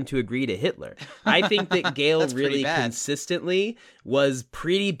got them to agree to Hitler. I think that Gale really consistently was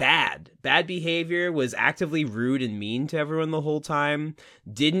pretty bad. Bad behavior, was actively rude and mean to everyone the whole time,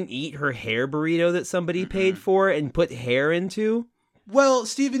 didn't eat her hair burrito that somebody paid for and put hair into. Well,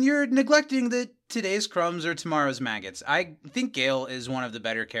 Steven, you're neglecting that today's crumbs are tomorrow's maggots. I think Gale is one of the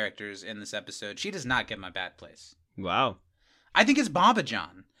better characters in this episode. She does not get my bad place. Wow. I think it's Bamba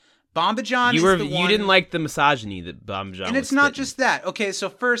John. Bamba John You didn't like the misogyny that Bamba John And it's not just that. Okay, so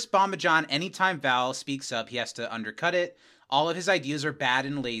first, Bamba John, anytime Val speaks up, he has to undercut it. All of his ideas are bad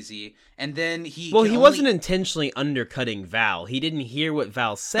and lazy. And then he wasn't intentionally undercutting Val. He didn't hear what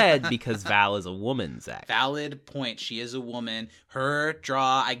Val said because Val is a woman, Zach. Valid point. She is a woman. Her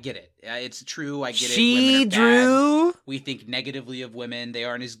draw, I get it. It's true. I get it. She drew. We think negatively of women. They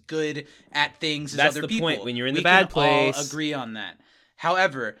aren't as good at things as That's other the people. point. When you're in the bad place. We can all agree on that.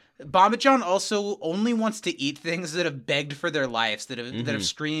 However, Bamba John also only wants to eat things that have begged for their lives, that have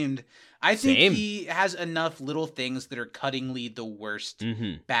screamed. I think he has enough little things that are cuttingly the worst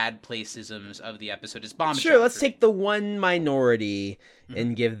bad placeisms of the episode. It's Bamba John. Sure, let's take the one minority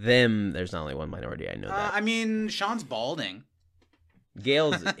and give them... There's not only one minority, I know that. I mean, Sean's balding.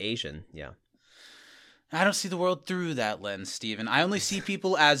 Gale's Asian, yeah. I don't see the world through that lens, Steven. I only see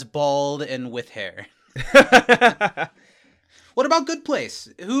people as bald and with hair. What about Good Place?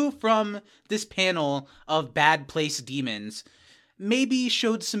 Who from this panel of bad place demons maybe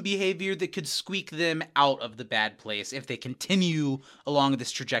showed some behavior that could squeak them out of the bad place if they continue along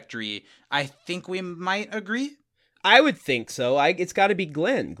this trajectory? I think we might agree. I would think so. It's got to be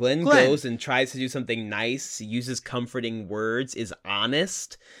Glenn. Glenn goes and tries to do something nice, uses comforting words, is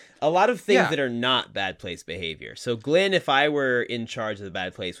honest. A lot of things that are not bad place behavior. So Glenn, if I were in charge of the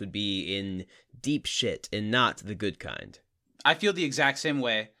bad place, would be in deep shit and not the good kind. I feel the exact same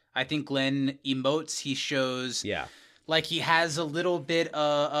way. I think Glenn emotes. He shows like he has a little bit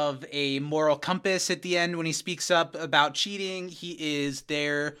of a moral compass at the end when he speaks up about cheating. He is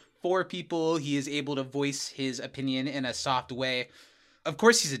there for people. He is able to voice his opinion in a soft way. Of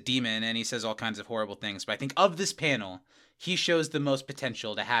course, he's a demon and he says all kinds of horrible things. But I think of this panel, he shows the most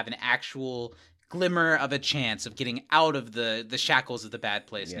potential to have an actual glimmer of a chance of getting out of the shackles of the bad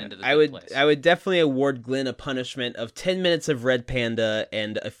place and into the good place. I would definitely award Glenn a punishment of 10 minutes of Red Panda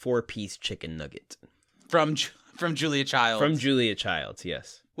and a 4-piece chicken nugget. From Julia Childs. From Julia Childs,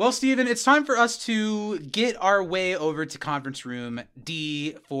 yes. Well, Steven, it's time for us to get our way over to Conference Room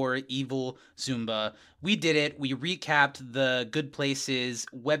D for Evil Zumba. We did it. We recapped the Good Places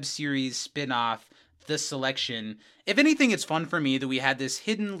web series spinoff, The Selection. If anything, it's fun for me that we had this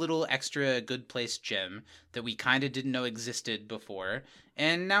hidden little extra Good Place gem that we kind of didn't know existed before.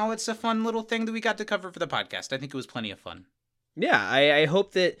 And now it's a fun little thing that we got to cover for the podcast. I think it was plenty of fun. Yeah, I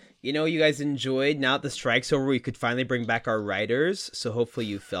hope that, you guys enjoyed. Now that the strike's over, we could finally bring back our writers. So hopefully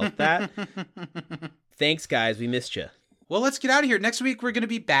you felt that. Thanks, guys. We missed you. Well, let's get out of here. Next week, we're going to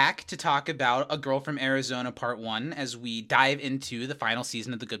be back to talk about A Girl from Arizona Part 1 as we dive into the final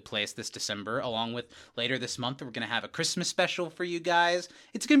season of The Good Place this December, along with later this month, we're going to have a Christmas special for you guys.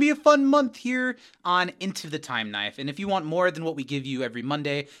 It's going to be a fun month here on Into the Time Knife. And if you want more than what we give you every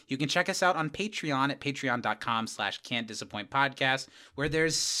Monday, you can check us out on Patreon at patreon.com/can'tdisappointpodcast, where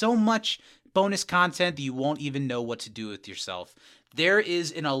there's so much bonus content that you won't even know what to do with yourself. There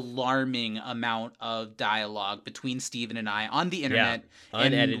is an alarming amount of dialogue between Steven and I on the internet.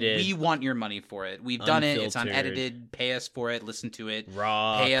 Unedited. And we want your money for it. We've done it. It's unedited. Pay us for it. Listen to it.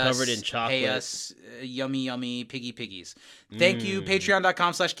 Raw, pay us, covered in chocolate. Pay us yummy, yummy piggy piggies. Thank you.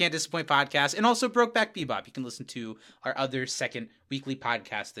 Patreon.com/can'tdisappointpodcast. And also Brokeback Bebop. You can listen to our other second weekly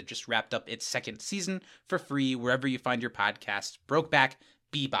podcast that just wrapped up its second season for free wherever you find your podcast. Brokeback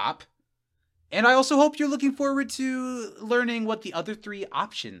Bebop. And I also hope you're looking forward to learning what the other 3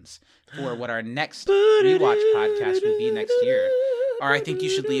 options for what our next rewatch podcast will be next year. Our I Think You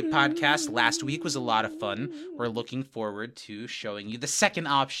Should Leave podcast last week was a lot of fun. We're looking forward to showing you the second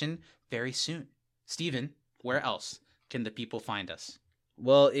option very soon. Steven, where else can the people find us?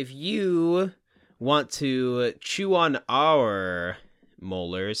 Well, if you want to chew on our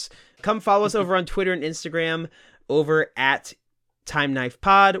molars, come follow us over on Twitter and Instagram over at Time Knife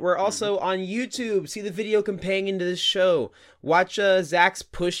Pod. We're also on YouTube. See the video companion to this show. Watch Zach's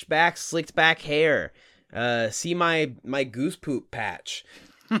pushed back, slicked back hair. See my goose poop patch.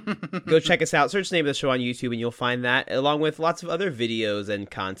 Go check us out. Search the name of the show on YouTube and you'll find that, along with lots of other videos and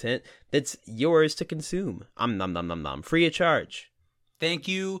content that's yours to consume. Nom nom nom nom. Free of charge. Thank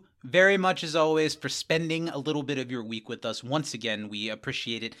you very much, as always, for spending a little bit of your week with us. Once again, we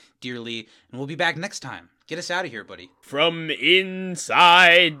appreciate it dearly, and we'll be back next time. Get us out of here, buddy. From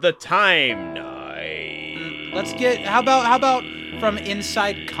inside the timeline. Let's get, how about from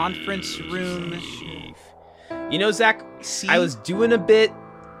inside conference room? You know, Zach, I was doing a bit,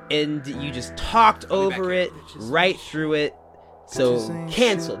 and you just talked over it, right through it. So,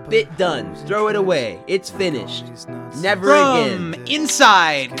 canceled, bit done, throw it away, it's finished, never From again.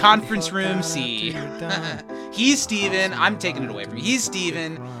 inside conference room C. He's Steven, I'm taking it away from you. He's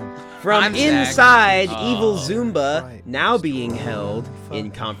Steven. From I'm Zach. inside Evil Zumba, now being held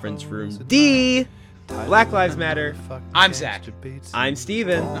in conference room D, Black Lives Matter. I'm Zach. I'm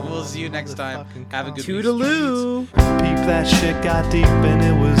Steven. We'll see you next time. Have a good week. Toodaloo. Peep, that shit got deep and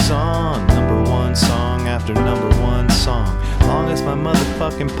it was on. Number one song after number one song. Long as my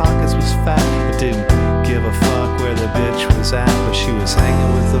motherfucking pockets was fat, I didn't give a fuck where the bitch was at. But she was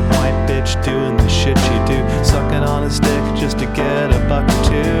hanging with the white bitch, doing the shit she do, sucking on his dick just to get a buck or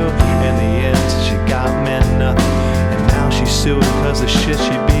two. In the end, she got meant nothing, and now she's suing cause the shit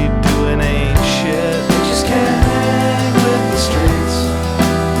she be doing ain't shit. Just can't hang with the streets.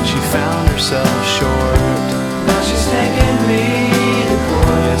 She found herself short. Now she's taking me to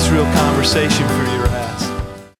court. It's real conversation for